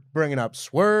 Because they were bringing up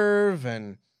Swerve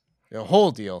and the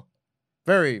whole deal.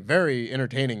 Very, very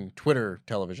entertaining Twitter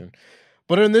television.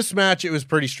 But in this match, it was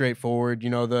pretty straightforward. You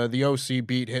know, the OC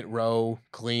beat Hit Row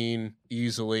clean,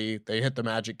 easily. They hit the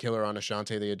Magic Killer on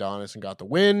Ashante the Adonis and got the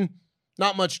win.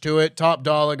 Not much to it. Top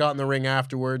Dollar got in the ring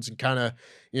afterwards and kind of,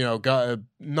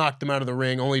 knocked them out of the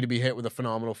ring, only to be hit with a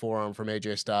phenomenal forearm from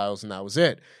AJ Styles, and that was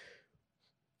it.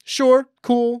 Sure,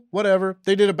 cool, whatever.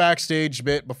 They did a backstage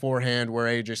bit beforehand where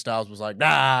AJ Styles was like,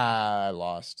 I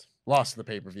lost. Lost the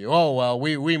pay-per-view. Oh, well,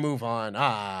 we move on.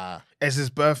 It's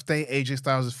his birthday. AJ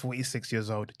Styles is 46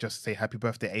 years old. Just to say happy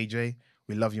birthday, AJ.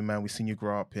 We love you, man. We've seen you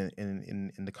grow up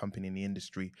in the company, in the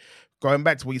industry. Going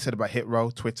back to what you said about Hit Row,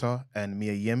 Twitter, and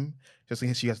Mia Yim, just in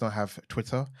case you guys don't have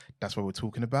Twitter, that's what we're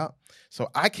talking about. So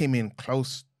I came in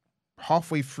close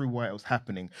halfway through what it was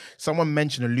happening. Someone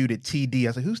alluded TD. I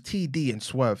was like, who's TD? And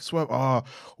Swerve.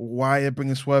 Why are you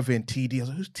bringing Swerve in? TD. I was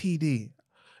like, who's TD?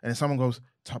 And then someone goes,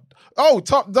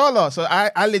 Top Dollar. So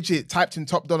I legit typed in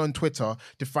Top Dollar on Twitter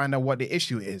to find out what the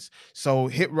issue is. So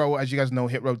Hit Row, as you guys know,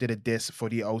 Hit Row did a diss for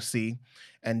the OC.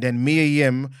 And then Mia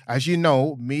Yim, as you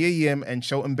know, Mia Yim and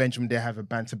Shelton Benjamin, they have a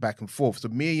banter back and forth. So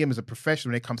Mia Yim is a professional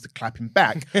when it comes to clapping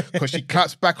back because she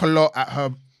claps back a lot at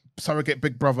her surrogate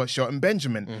big brother, Shelton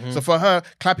Benjamin. So for her,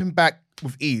 clapping back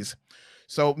with ease.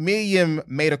 So Mia Yim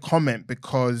made a comment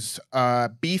because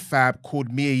B-Fab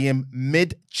called Mia Yim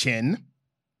mid-chin,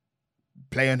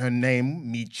 play on her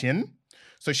name, Michin.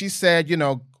 So she said,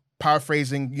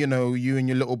 paraphrasing, you and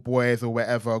your little boys or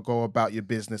whatever, go about your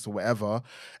business or whatever.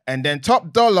 And then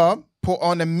Top Dollar put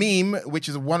on a meme, which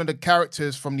is one of the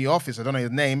characters from The Office. I don't know his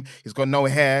name. He's got no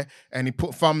hair. And he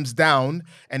put thumbs down.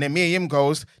 And then Mia Yim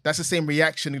goes, that's the same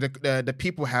reaction the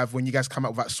people have when you guys come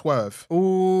out with that Swerve.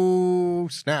 Ooh,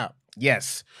 snap.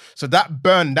 Yes. So that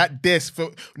burn, that diss,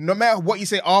 for no matter what you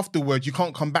say afterwards, you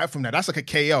can't come back from that. That's like a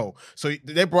KO. So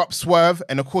they brought up Swerve,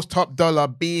 and of course, Top Dollar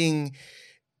being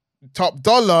Top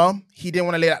Dollar, he didn't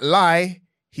want to let that lie.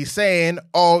 He's saying,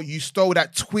 oh, you stole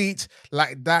that tweet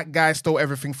like that guy stole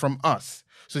everything from us.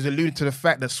 So he's alluding to the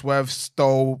fact that Swerve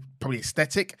stole probably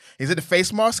aesthetic. Is it the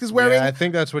face mask he's wearing? Yeah, I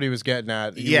think that's what he was getting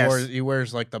at. Yes. He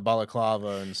wears like the balaclava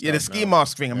and stuff. Yeah, the ski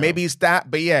mask thing. And maybe it's that.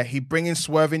 But yeah, he bringing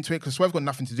Swerve into it because Swerve got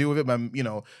nothing to do with it. But,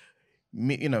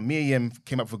 Mia Yim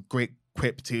came up with a great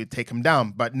quip to take him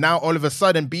down. But now all of a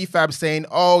sudden, B-Fab saying,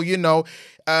 oh,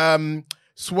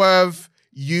 Swerve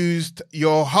used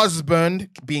your husband,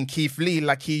 being Keith Lee,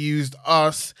 like he used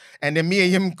us. And then Mia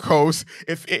Yim goes,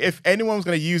 if anyone was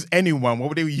going to use anyone, what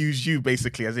would they use you,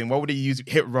 basically? As in, what would they use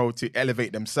Hit Row to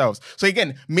elevate themselves? So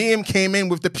again, Mia Yim came in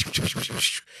with the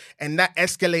and that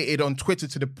escalated on Twitter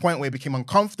to the point where it became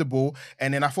uncomfortable.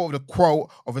 And then I thought of the quote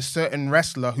of a certain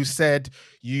wrestler who said,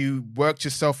 you worked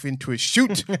yourself into a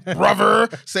shoot, brother.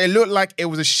 So it looked like it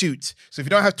was a shoot. So if you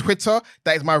don't have Twitter,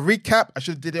 that is my recap. I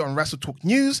should have did it on Wrestle Talk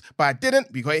News, but I didn't.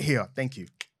 We got it here. Thank you.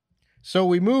 So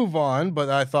we move on, but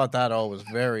I thought that all was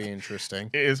very interesting.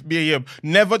 It is Mia Yim.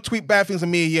 Never tweet bad things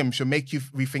on Mia Yim. She'll make you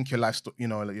rethink your life,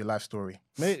 your life story.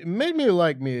 Made me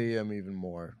like Mia Yim even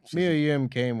more. Mia Yim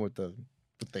came with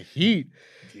the heat.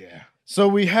 Yeah. So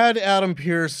we had Adam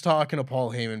Pearce talking to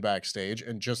Paul Heyman backstage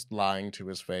and just lying to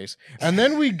his face. And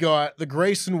then we got the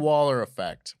Grayson Waller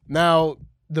effect. Now,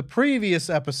 the previous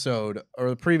episode or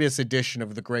the previous edition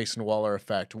of the Grayson Waller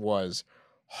effect was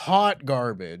hot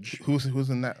garbage. Who's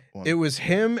in that one? It was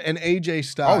him and AJ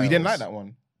Styles. Oh, you didn't like that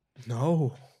one?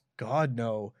 No. God,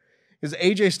 no. Because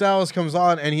AJ Styles comes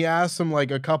on and he asks him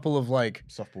like a couple of like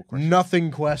softball questions.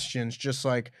 Nothing questions, just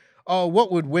like, oh,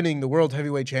 what would winning the World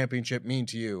Heavyweight Championship mean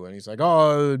to you? And he's like,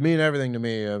 oh, it would mean everything to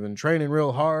me. I've been training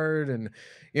real hard and,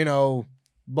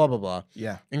 blah, blah, blah.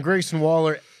 Yeah. And Grayson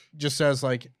Waller just says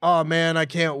like, oh, man, I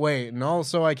can't wait. And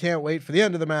also I can't wait for the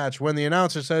end of the match when the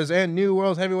announcer says, and new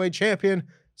World Heavyweight Champion,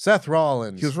 Seth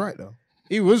Rollins. He was right, though.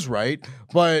 He was right.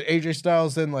 But AJ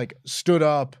Styles then like stood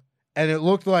up and it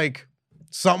looked like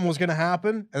something was going to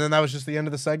happen. And then that was just the end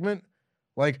of the segment.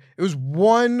 Like it was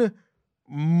one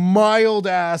mild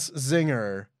ass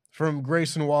zinger from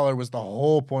Grayson Waller was the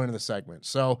whole point of the segment.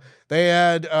 So they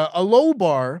had a low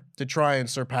bar to try and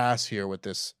surpass here with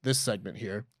this segment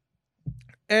here.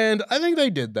 And I think they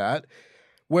did that,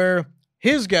 where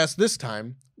his guest this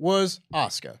time was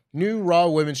Asuka, new Raw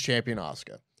Women's Champion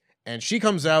Asuka. And she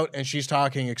comes out and she's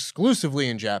talking exclusively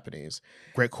in Japanese.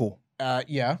 Great call.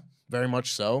 Yeah, very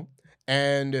much so.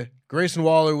 And Grayson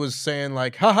Waller was saying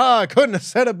like, haha, I couldn't have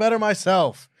said it better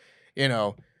myself.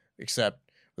 Except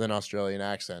with an Australian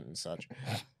accent and such.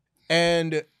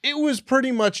 And it was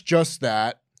pretty much just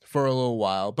that for a little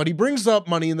while. But he brings up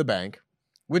Money in the Bank,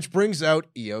 which brings out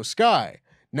Io Sky.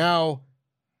 Now,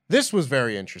 this was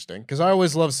very interesting because I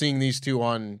always love seeing these two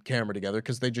on camera together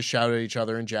because they just shout at each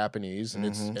other in Japanese and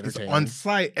it's entertaining. It's on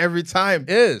site every time. It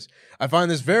is. I find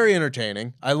this very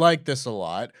entertaining. I like this a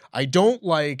lot. I don't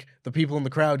like the people in the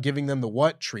crowd giving them the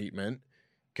what treatment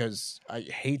because I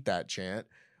hate that chant.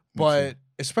 But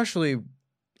especially,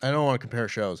 I don't want to compare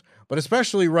shows, but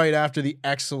especially right after the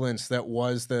excellence that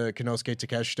was the Konosuke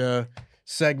Takeshita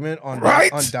segment on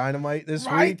Dynamite this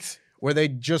week, where they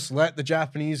just let the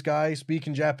Japanese guy speak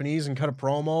in Japanese and cut a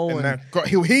promo. And that got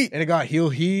heel heat. And it got heel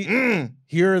heat.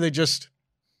 Here, they just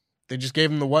gave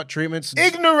him the what treatments.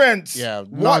 Ignorance. Yeah.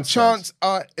 What chants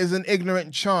is an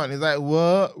ignorant chant? It's like,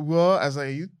 what? I was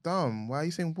like, you dumb. Why are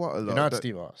you saying what a lot? You're not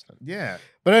Steve Austin. Yeah.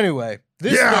 But anyway,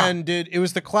 this then it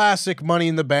was the classic Money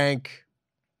in the Bank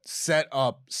set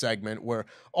up segment where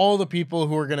all the people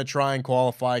who are going to try and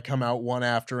qualify come out one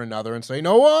after another and say,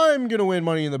 no, I'm going to win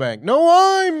Money in the Bank. No,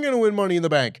 I'm going to win Money in the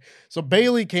Bank. So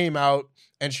Bayley came out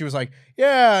and she was like,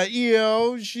 yeah,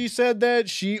 she said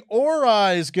that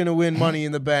Ora is going to win Money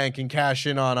in the Bank and cash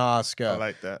in on Asuka. I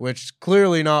like that. Which is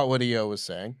clearly not what Io was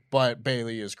saying, but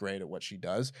Bayley is great at what she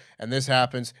does. And this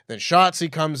happens. Then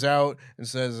Shotzi comes out and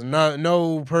says,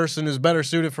 no person is better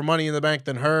suited for Money in the Bank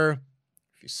than her.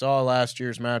 If you saw last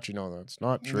year's match, you know that's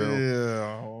not true.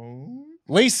 Yeah.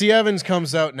 Lacey Evans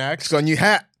comes out next. It's got a new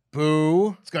hat.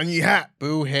 Boo. It's got a new hat.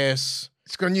 Boo hiss.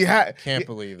 It's got a new hat. Can't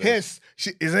believe this.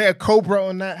 Hiss. Is there a cobra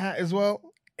on that hat as well?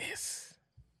 Hiss.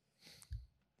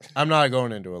 I'm not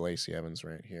going into a Lacey Evans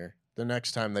rant here. The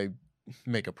next time they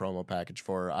make a promo package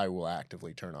for her, I will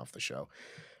actively turn off the show.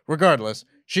 Regardless,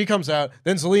 she comes out,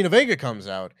 then Zelina Vega comes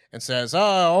out and says,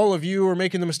 all of you are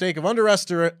making the mistake of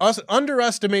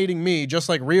underestimating me just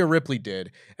like Rhea Ripley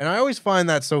did. And I always find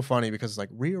that so funny because it's like,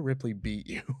 Rhea Ripley beat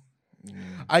you.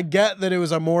 I get that it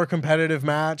was a more competitive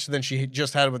match than she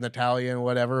just had with Natalya and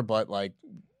whatever, but like,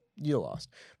 you lost.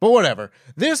 But whatever.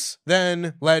 This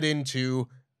then led into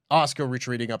Asuka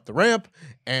retreating up the ramp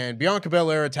and Bianca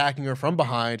Belair attacking her from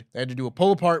behind. They had to do a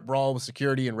pull-apart brawl with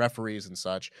security and referees and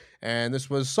such. And this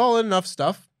was solid enough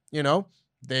stuff,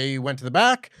 They went to the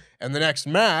back, and the next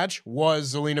match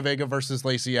was Zelina Vega versus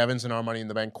Lacey Evans in our Money in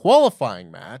the Bank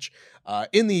qualifying match.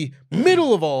 In the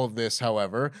middle of all of this,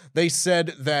 however, they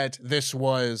said that this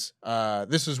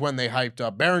is when they hyped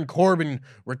up Baron Corbin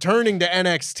returning to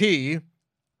NXT.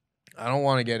 I don't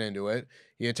want to get into it.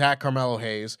 He attacked Carmelo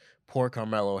Hayes. Poor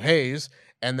Carmelo Hayes.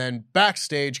 And then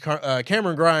backstage,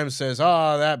 Cameron Grimes says,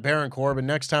 that Baron Corbin,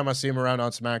 next time I see him around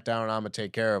on SmackDown, I'm going to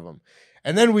take care of him.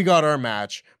 And then we got our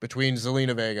match between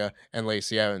Zelina Vega and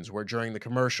Lacey Evans, where during the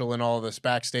commercial and all of this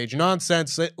backstage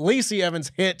nonsense, Lacey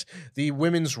Evans hit the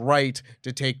women's right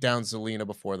to take down Zelina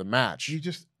before the match.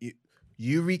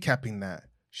 You recapping that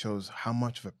shows how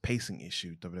much of a pacing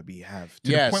issue WWE have.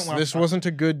 Yes, this wasn't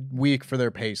a good week for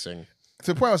their pacing.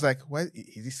 To the point I was like, what?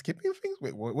 Is he skipping things?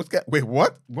 Wait, what?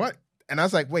 What? And I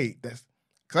was like, wait, because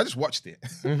I just watched it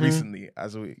recently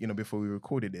before we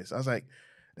recorded this. I was like,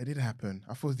 That did happen.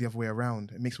 I thought it was the other way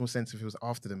around. It makes more sense if it was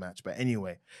after the match. But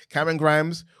anyway, Cameron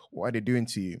Grimes, what are they doing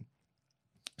to you?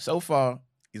 So far,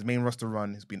 his main roster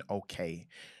run has been okay.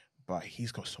 But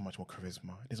he's got so much more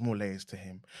charisma. There's more layers to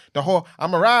him. The whole,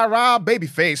 I'm a rah-rah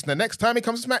babyface. And the next time he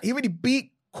comes to Smack, he already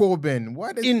beat Corbin.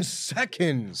 In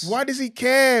seconds. Why does he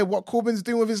care what Corbin's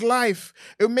doing with his life?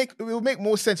 It would make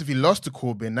more sense if he lost to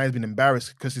Corbin. Now he's been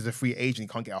embarrassed because he's a free agent.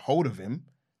 You can't get a hold of him,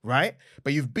 right?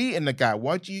 But you've beaten the guy.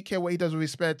 Why do you care what he does with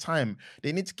his spare time?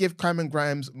 They need to give Cameron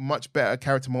Grimes much better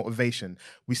character motivation.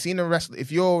 We've seen a wrestler. If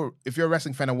you're a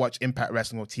wrestling fan and watch Impact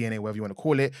Wrestling or TNA, whatever you want to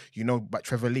call it, you know about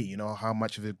Trevor Lee. You know how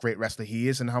much of a great wrestler he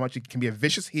is and how much he can be a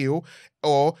vicious heel.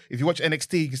 Or if you watch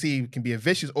NXT, you can see he can be a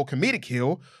vicious or comedic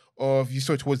heel. Or if you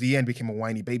saw towards the end, became a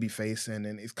whiny baby face. And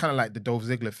it's kind of like the Dolph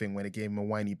Ziggler thing when they gave him a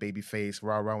whiny baby face,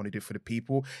 rah-rah, when they do it for the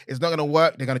people. It's not going to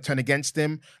work. They're going to turn against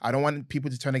him. I don't want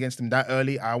people to turn against him that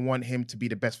early. I want him to be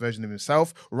the best version of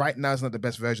himself. Right now, it's not the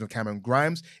best version of Cameron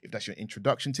Grimes. If that's your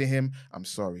introduction to him, I'm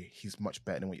sorry. He's much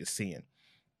better than what you're seeing.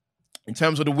 In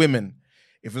terms of the women,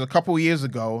 if it was a couple of years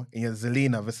ago, and you had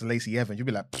Zelina versus Lacey Evans, you'd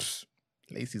be like,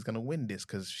 Lacey's going to win this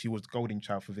because she was the golden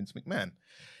child for Vince McMahon.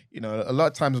 You know, a lot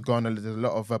of times gone, there's a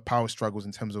lot of power struggles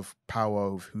in terms of power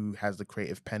of who has the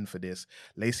creative pen for this.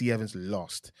 Lacey Evans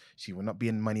lost. She will not be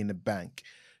in Money in the Bank.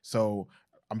 So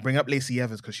I'm bringing up Lacey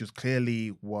Evans because she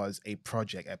was a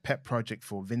project, a pet project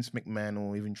for Vince McMahon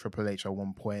or even Triple H at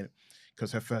one point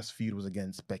because her first feud was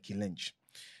against Becky Lynch.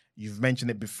 You've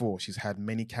mentioned it before. She's had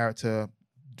many character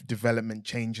development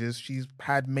changes. She's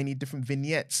had many different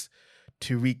vignettes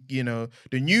to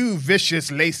the new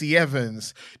vicious Lacey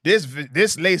Evans.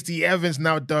 This Lacey Evans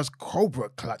now does Cobra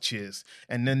clutches.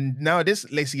 And then now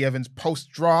this Lacey Evans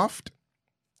post-draft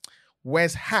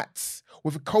wears hats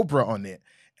with a Cobra on it.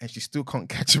 And she still can't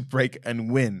catch a break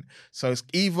and win. So it's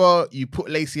either you put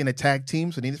Lacey in a tag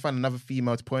team, so they need to find another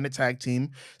female to put in a tag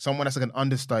team, someone that's like an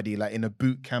understudy, like in a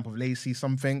boot camp of Lacey,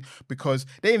 something, because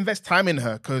they invest time in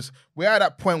her, because we're at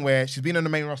that point where she's been on the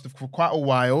main roster for quite a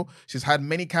while. She's had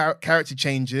many character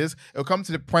changes. It'll come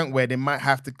to the point where they might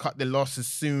have to cut the losses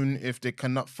soon if they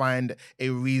cannot find a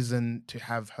reason to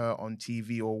have her on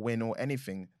TV or win or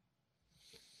anything.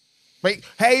 Wait,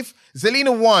 hey,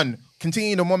 Zelina won.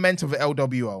 Continue the momentum of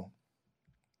LWO.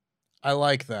 I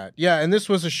like that. Yeah, and this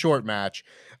was a short match.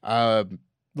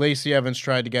 Lacey Evans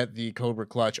tried to get the Cobra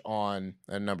Clutch on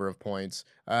a number of points.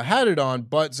 Had it on,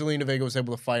 but Zelina Vega was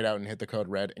able to fight out and hit the code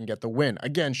red and get the win.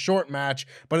 Again, short match,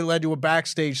 but it led to a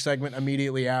backstage segment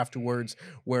immediately afterwards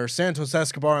where Santos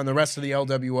Escobar and the rest of the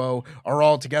LWO are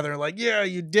all together like, yeah,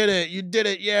 you did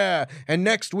it, yeah. And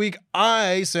next week,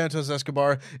 Santos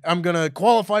Escobar, I'm going to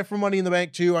qualify for Money in the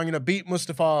Bank too. I'm going to beat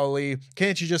Mustafa Ali.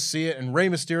 Can't you just see it? And Rey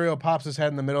Mysterio pops his head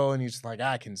in the middle and he's like,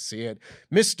 I can see it.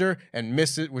 Mr. and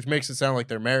Mrs., which makes it sound like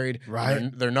they're married.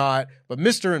 Right. They're not. But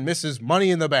Mr. and Mrs.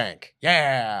 Money in the Bank.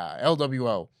 Yeah.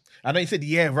 LWO. I know you said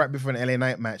right before an LA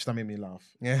Knight match. That made me laugh.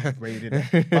 Yeah. Really did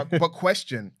it. But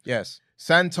question. Yes.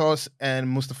 Santos and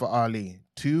Mustafa Ali,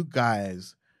 two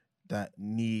guys that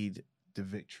need the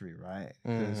victory, right?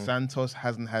 Because Santos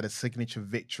hasn't had a signature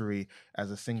victory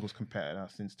as a singles competitor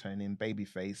since turning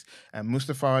babyface. And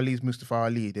Mustafa Ali's Mustafa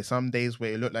Ali. There's some days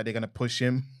where it look like they're going to push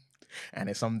him, and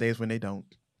there's some days when they don't.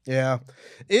 Yeah.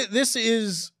 This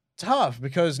is tough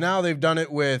because now they've done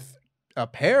it with a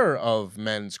pair of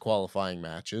men's qualifying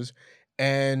matches,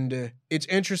 and it's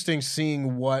interesting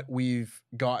seeing what we've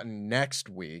gotten next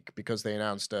week because they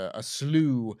announced a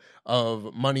slew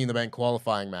of Money in the Bank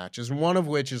qualifying matches, one of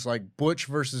which is like Butch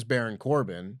versus Baron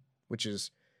Corbin, which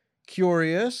is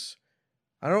curious.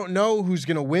 I don't know who's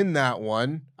going to win that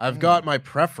one. I've got my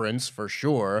preference for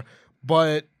sure,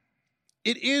 but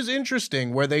it is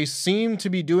interesting where they seem to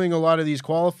be doing a lot of these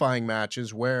qualifying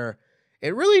matches where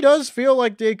it really does feel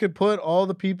like they could put all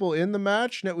the people in the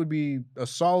match and it would be a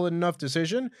solid enough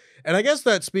decision. And I guess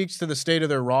that speaks to the state of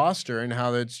their roster and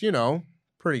how it's,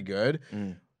 pretty good.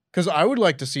 Because I would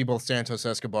like to see both Santos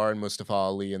Escobar and Mustafa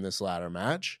Ali in this ladder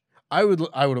match. I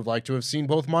would have liked to have seen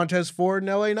both Montez Ford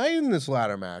and LA Knight in this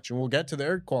ladder match, and we'll get to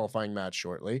their qualifying match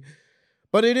shortly.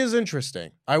 But it is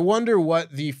interesting. I wonder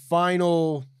what the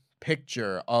final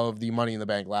picture of the Money in the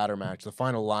Bank ladder match, the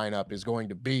final lineup is going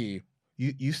to be.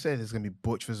 You said it's going to be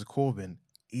Butch versus Corbin.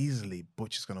 Easily,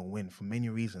 Butch is going to win for many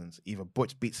reasons. Either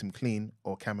Butch beats him clean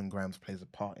or Cameron Grimes plays a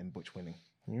part in Butch winning.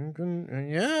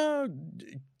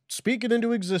 Speak it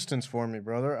into existence for me,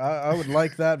 brother. I would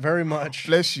like that very much.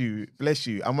 Bless you.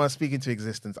 I'm going to speak into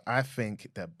existence. I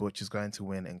think that Butch is going to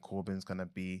win and Corbin's going to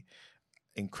be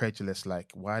incredulous,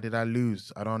 like, why did I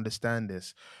lose? I don't understand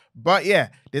this. But yeah,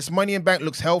 this Money in Bank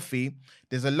looks healthy.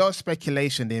 There's a lot of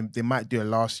speculation. They might do a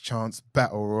last chance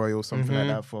battle royal, something like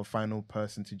that, for a final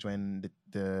person to join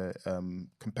the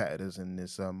competitors in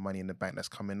this Money in the Bank that's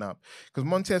coming up. Because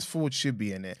Montez Ford should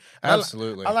be in it.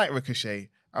 Absolutely. I like Ricochet.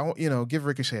 I want, give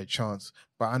Ricochet a chance,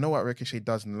 but I know what Ricochet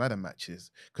does in ladder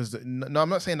matches. Because no, I'm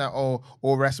not saying that all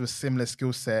wrestlers similar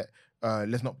skill set.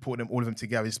 Let's not put all of them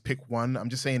together. Just pick one. I'm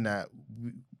just saying that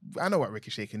I know what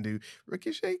Ricochet can do.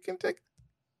 Ricochet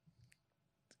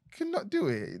cannot do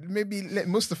it. Maybe let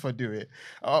Mustafa do it.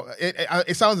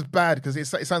 It sounds bad because it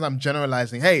sounds I'm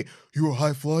generalizing. Hey, you're a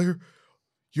high flyer.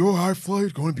 You're a high flyer.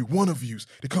 It's going to be one of you.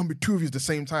 There can't be two of you at the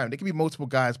same time. There can be multiple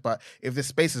guys, but if the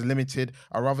space is limited,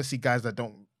 I'd rather see guys that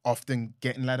don't often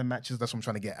get in ladder matches. That's what I'm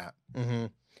trying to get at. Mm-hmm.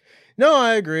 No,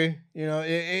 I agree.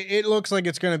 It looks like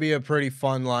it's going to be a pretty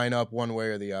fun lineup one way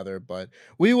or the other, but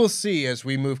we will see as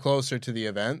we move closer to the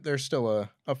event. There's still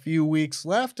a few weeks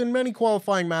left and many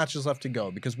qualifying matches left to go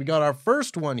because we got our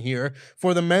first one here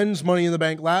for the men's Money in the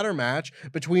Bank ladder match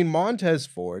between Montez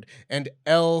Ford and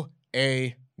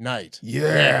L.A. Knight.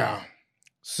 Yeah.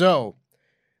 So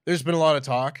there's been a lot of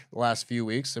talk the last few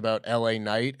weeks about L.A.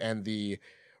 Knight and the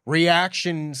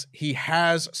reactions he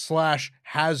has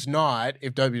not,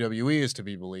 if WWE is to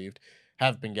be believed,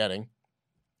 have been getting.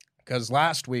 Because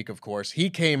last week, of course,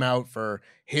 he came out for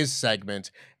his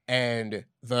segment, and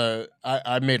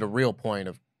I made a real point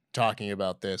of talking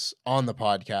about this on the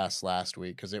podcast last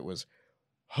week because it was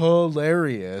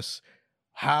hilarious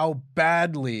how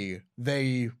badly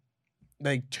they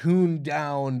tuned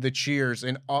down the cheers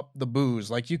and up the boos.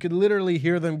 Like, you could literally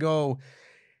hear them go,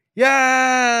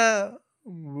 yeah,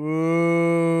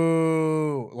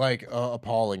 woo, like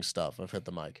appalling stuff. I've hit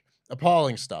the mic.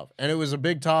 Appalling stuff. And it was a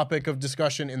big topic of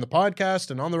discussion in the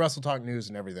podcast and on the Wrestle Talk News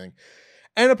and everything.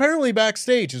 And apparently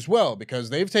backstage as well, because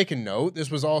they've taken note. This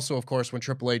was also, of course, when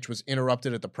Triple H was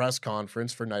interrupted at the press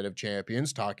conference for Night of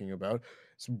Champions talking about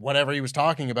whatever he was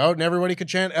talking about, and everybody could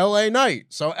chant LA Knight.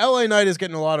 So LA Knight is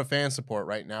getting a lot of fan support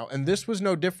right now, and this was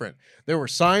no different. There were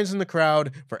signs in the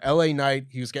crowd for LA Knight.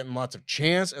 He was getting lots of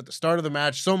chants at the start of the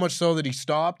match, so much so that he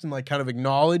stopped and kind of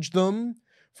acknowledged them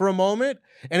for a moment.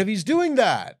 And if he's doing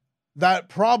that, that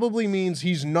probably means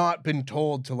he's not been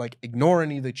told to ignore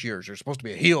any of the cheers. You're supposed to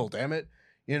be a heel, damn it.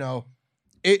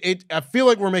 I feel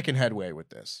like we're making headway with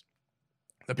this.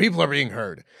 The people are being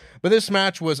heard. But this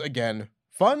match was, again,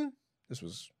 fun. This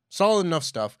was solid enough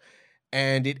stuff.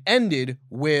 And it ended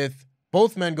with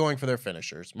both men going for their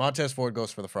finishers. Montez Ford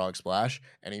goes for the frog splash,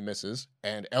 and he misses.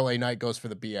 And LA Knight goes for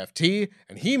the BFT,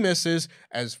 and he misses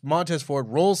as Montez Ford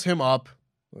rolls him up,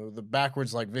 the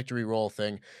backwards victory roll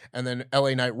thing. And then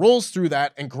LA Knight rolls through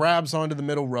that and grabs onto the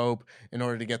middle rope in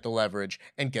order to get the leverage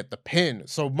and get the pin.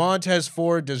 So Montez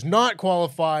Ford does not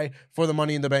qualify for the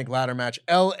Money in the Bank ladder match.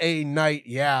 LA Knight,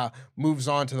 moves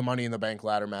on to the Money in the Bank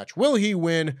ladder match. Will he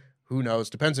win? Who knows?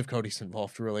 Depends if Cody's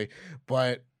involved, really.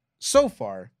 But so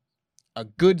far, a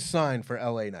good sign for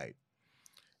LA Knight.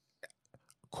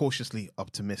 Cautiously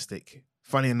optimistic.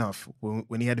 Funny enough,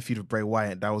 when he had a feud with Bray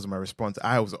Wyatt, that was my response.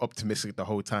 I was optimistic the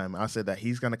whole time. I said that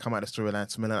he's going to come out of the storyline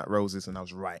smelling like roses, and I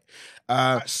was right.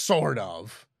 Sort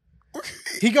of.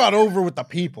 He got over with the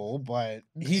people, but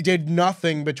he did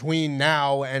nothing between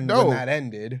now and when that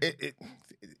ended.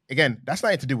 Again, that's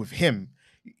nothing to do with him.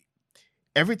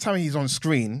 Every time he's on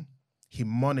screen, he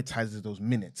monetizes those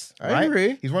minutes. Right? I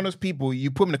agree. He's one of those people,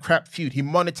 you put him in a crap feud, he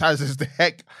monetizes the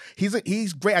heck.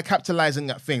 He's great at capitalizing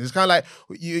at things. It's kind of like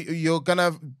you're going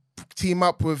to team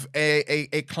up with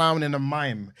a clown and a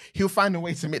mime. He'll find a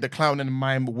way to make the clown and the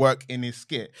mime work in his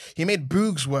skit. He made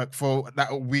Boogs work for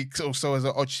that week or so as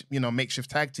a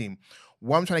makeshift tag team.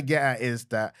 What I'm trying to get at is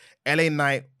that LA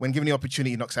Knight, when given the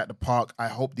opportunity, knocks out the park. I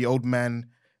hope the old man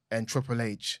and Triple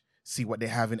H see what they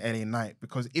have in LA Knight,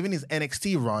 because even his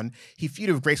NXT run, he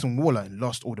feuded with Grayson Waller and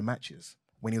lost all the matches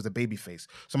when he was a babyface.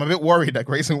 So I'm a bit worried that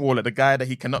Grayson Waller, the guy that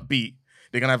he cannot beat,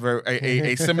 they're going to have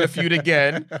a similar feud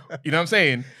again. You know what I'm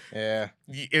saying? Yeah.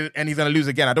 And he's going to lose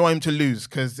again. I don't want him to lose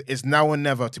because it's now or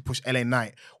never to push LA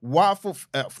Knight. What I found...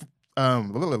 for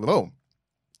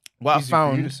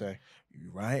you to say.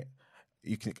 Right?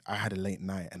 I had a late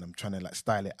night and I'm trying to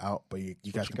style it out, but you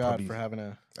guys can probably... for having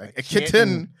a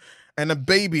kitten and a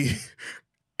baby.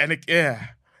 And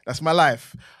that's my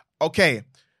life. Okay,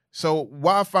 so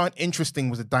what I found interesting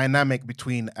was the dynamic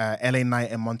between LA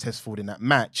Knight and Montez Ford in that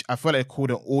match. I felt like it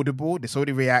called an audible. They saw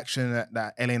the reaction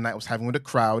that LA Knight was having with the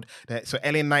crowd. So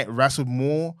LA Knight wrestled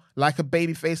more like a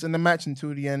babyface in the match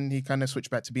until the end he kind of switched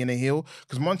back to being a heel.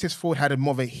 Because Montez Ford had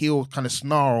more of a heel kind of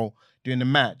snarl during the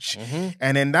match.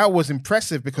 And then that was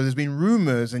impressive because there's been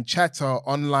rumors and chatter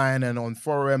online and on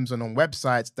forums and on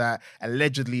websites that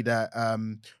allegedly that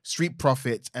Street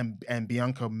Profits and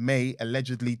Bianca may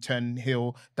allegedly turn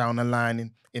heel down the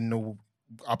line in the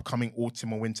upcoming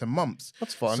autumn or winter months.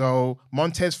 That's fun. So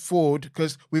Montez Ford,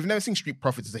 because we've never seen Street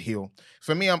Profits as a heel.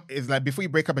 For me, it's like before you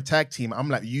break up a tag team, I'm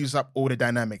like, use up all the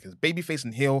dynamics. Babyface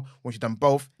and heel, once you've done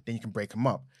both, then you can break them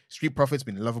up. Street Profits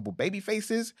been lovable baby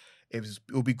faces. It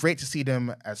would be great to see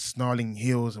them as snarling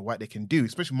heels and what they can do,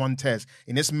 especially Montez.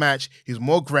 In this match, he was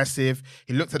more aggressive.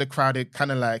 He looked at the crowd kind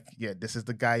of like, yeah, this is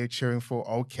the guy you're cheering for.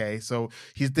 Okay. So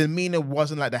his demeanor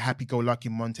wasn't like the happy-go-lucky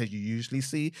Montez you usually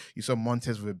see. You saw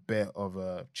Montez with a bit of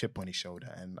a chip on his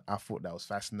shoulder. And I thought that was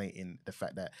fascinating, the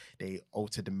fact that they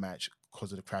altered the match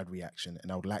because of the crowd reaction.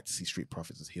 And I would like to see Street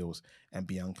Profits as heels and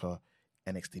Bianca,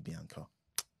 NXT Bianca.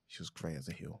 She was great as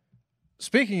a heel.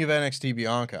 Speaking of NXT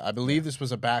Bianca, I believe this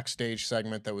was a backstage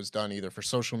segment that was done either for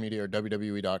social media or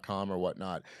WWE.com or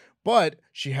whatnot. But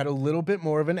she had a little bit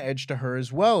more of an edge to her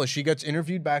as well, as she gets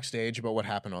interviewed backstage about what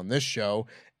happened on this show.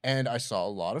 And I saw a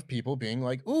lot of people being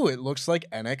like, ooh, it looks like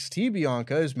NXT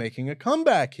Bianca is making a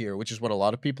comeback here, which is what a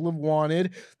lot of people have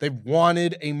wanted. They've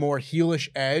wanted a more heelish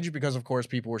edge because, of course,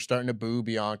 people were starting to boo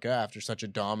Bianca after such a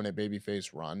dominant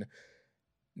babyface run.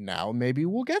 Now maybe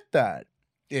we'll get that.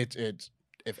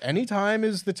 If any time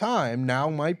is the time, now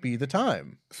might be the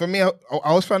time. For me, I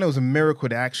always found it was a miracle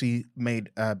that actually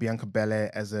made Bianca Belair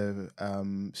as a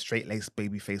straight-laced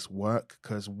babyface work,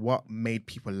 because what made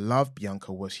people love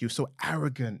Bianca was she was so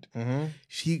arrogant.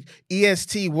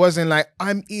 EST wasn't like,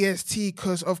 I'm EST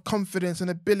because of confidence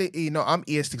and ability. No, I'm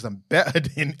EST because I'm better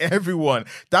than everyone.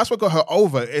 That's what got her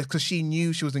over, is because she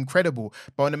knew she was incredible.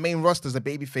 But on the main roster as a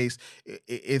babyface,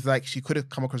 it's like she could have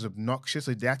come across obnoxious,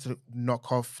 so they had to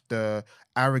knock off the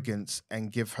arrogance and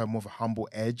give her more of a humble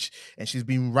edge, and she's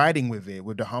been riding with it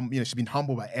with the she's been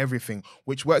humble by everything,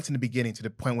 which worked in the beginning to the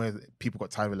point where people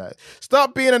got tired of like,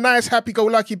 stop being a nice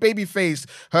happy-go-lucky baby face.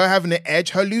 Her having the edge,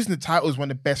 her losing the title is one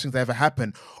of the best things that ever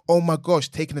happened. Oh my gosh,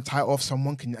 taking the title off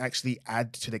someone can actually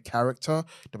add to the character.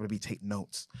 WWE, take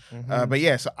notes. But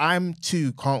yeah, so I'm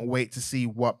too can't wait to see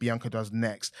what Bianca does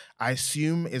next. I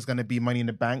assume it's going to be Money in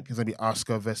the Bank. It's going to be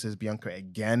Asuka versus Bianca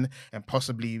again, and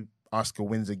possibly Asuka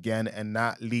wins again, and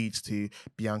that leads to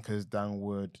Bianca's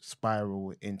downward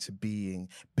spiral into being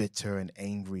bitter and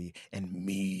angry and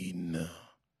mean.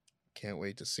 Can't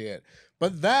wait to see it.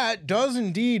 But that does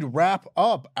indeed wrap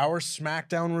up our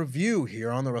SmackDown review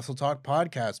here on the Wrestle Talk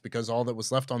podcast, because all that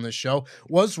was left on this show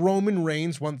was Roman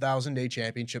Reigns' 1,000-day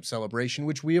championship celebration,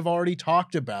 which we have already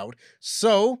talked about.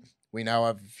 So we now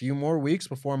have a few more weeks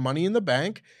before Money in the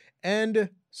Bank, and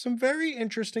some very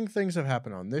interesting things have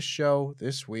happened on this show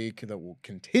this week that will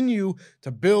continue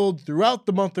to build throughout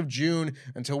the month of June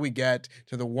until we get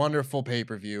to the wonderful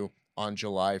pay-per-view on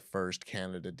July 1st,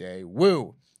 Canada Day.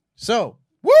 Woo! So,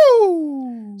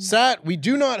 woo! Sat, we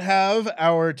do not have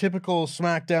our typical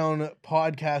SmackDown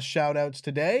podcast shout-outs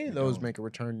today. Those make a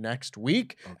return next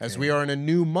week as we are in a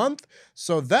new month.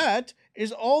 So that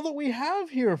is all that we have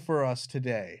here for us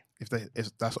today.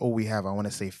 If that's all we have, I want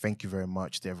to say thank you very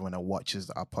much to everyone that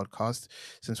watches our podcast.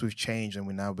 Since we've changed and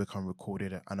we now become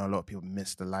recorded, I know a lot of people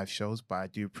miss the live shows, but I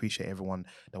do appreciate everyone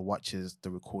that watches the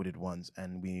recorded ones,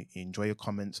 and we enjoy your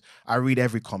comments. I read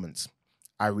every comment.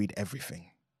 I read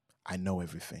everything. I know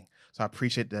everything. So I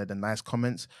appreciate the nice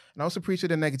comments, and I also appreciate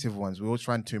the negative ones. We're all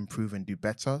trying to improve and do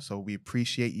better, so we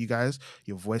appreciate you guys.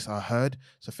 Your voice are heard,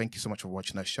 so thank you so much for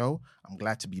watching our show. I'm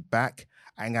glad to be back.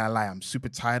 I ain't gonna lie, I'm super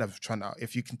tired.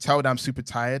 If you can tell that I'm super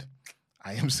tired,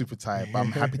 I am super tired, but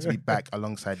I'm happy to be back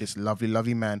alongside this lovely,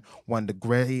 lovely man, one of the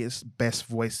greatest, best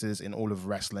voices in all of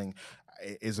wrestling.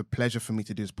 It is a pleasure for me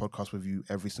to do this podcast with you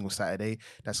every single Saturday.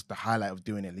 That's the highlight of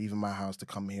doing it, leaving my house to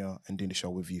come here and do the show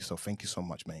with you. So thank you so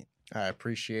much, mate. I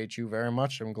appreciate you very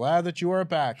much. I'm glad that you are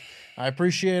back. I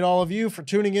appreciate all of you for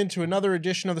tuning in to another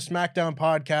edition of the SmackDown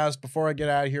podcast. Before I get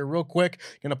out of here real quick,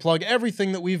 going to plug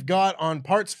everything that we've got on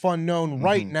Parts Fun Known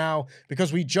right now,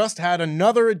 because we just had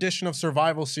another edition of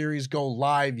Survival Series go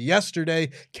live yesterday.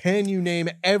 Can you name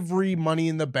every Money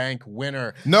in the Bank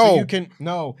winner? No.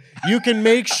 So you can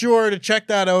make sure to check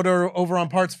that out over on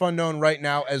Parts Fun Known right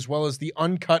now, as well as the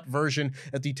uncut version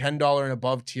at the $10 and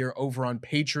above tier over on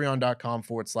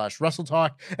patreon.com/wrestle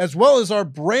WrestleTalk, as well as our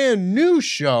brand new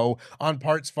show on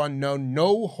Parts Fun Known,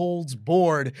 No Holds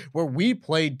Board, where we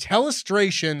played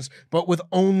telestrations, but with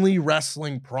only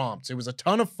wrestling prompts. It was a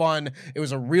ton of fun. It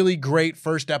was a really great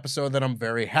first episode that I'm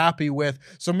very happy with.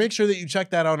 So make sure that you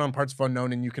check that out on Parts Fun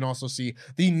Known, and you can also see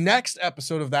the next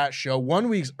episode of that show, 1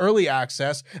 week's early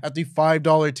access at the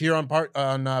 $5 tier on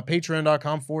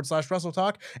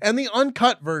patreon.com/WrestleTalk, and the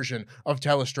uncut version of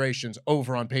telestrations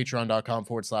over on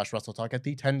patreon.com/WrestleTalk at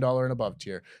the $10 and above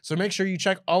tier. So make sure you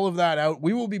check all of that out.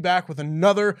 We will be back with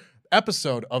another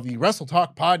episode of the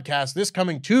WrestleTalk podcast this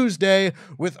coming Tuesday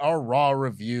with our Raw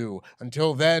review.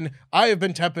 Until then, I have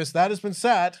been Tempest. That has been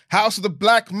Sat. House of the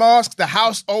Black Mask. The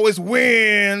house always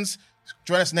wins.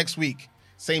 Join us next week.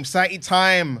 Same site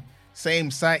time.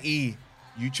 Same site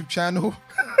YouTube channel.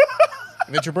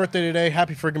 If it's your birthday today,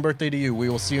 happy friggin' birthday to you. We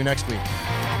will see you next week.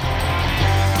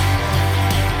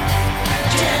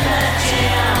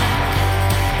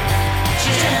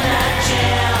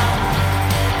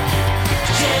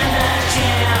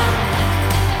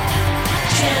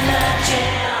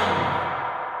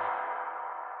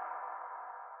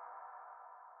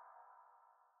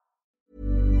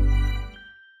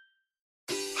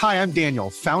 Hi, I'm Daniel,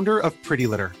 founder of Pretty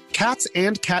Litter. Cats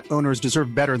and cat owners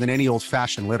deserve better than any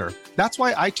old-fashioned litter. That's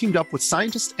why I teamed up with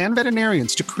scientists and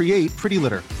veterinarians to create Pretty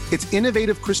Litter. Its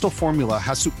innovative crystal formula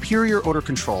has superior odor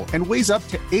control and weighs up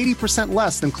to 80%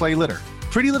 less than clay litter.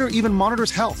 Pretty Litter even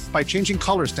monitors health by changing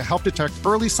colors to help detect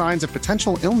early signs of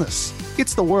potential illness.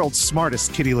 It's the world's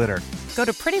smartest kitty litter. Go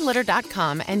to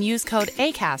prettylitter.com and use code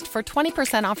ACAST for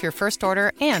 20% off your first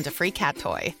order and a free cat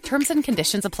toy. Terms and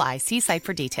conditions apply. See site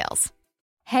for details.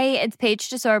 Hey, it's Paige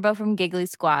DeSorbo from Giggly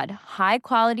Squad. High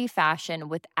quality fashion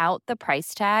without the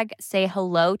price tag. Say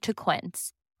hello to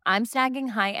Quince. I'm snagging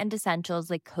high-end essentials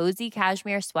like cozy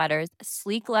cashmere sweaters,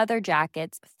 sleek leather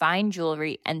jackets, fine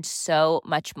jewelry, and so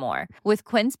much more. With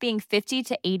Quince being 50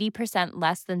 to 80%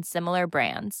 less than similar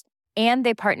brands. And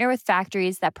they partner with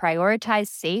factories that prioritize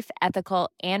safe, ethical,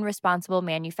 and responsible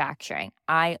manufacturing.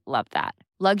 I love that.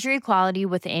 Luxury quality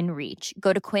within reach.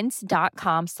 Go to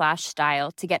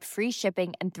quince.com/style to get free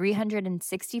shipping and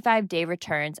 365-day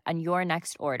returns on your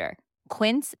next order.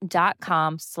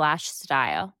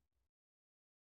 Quince.com/style.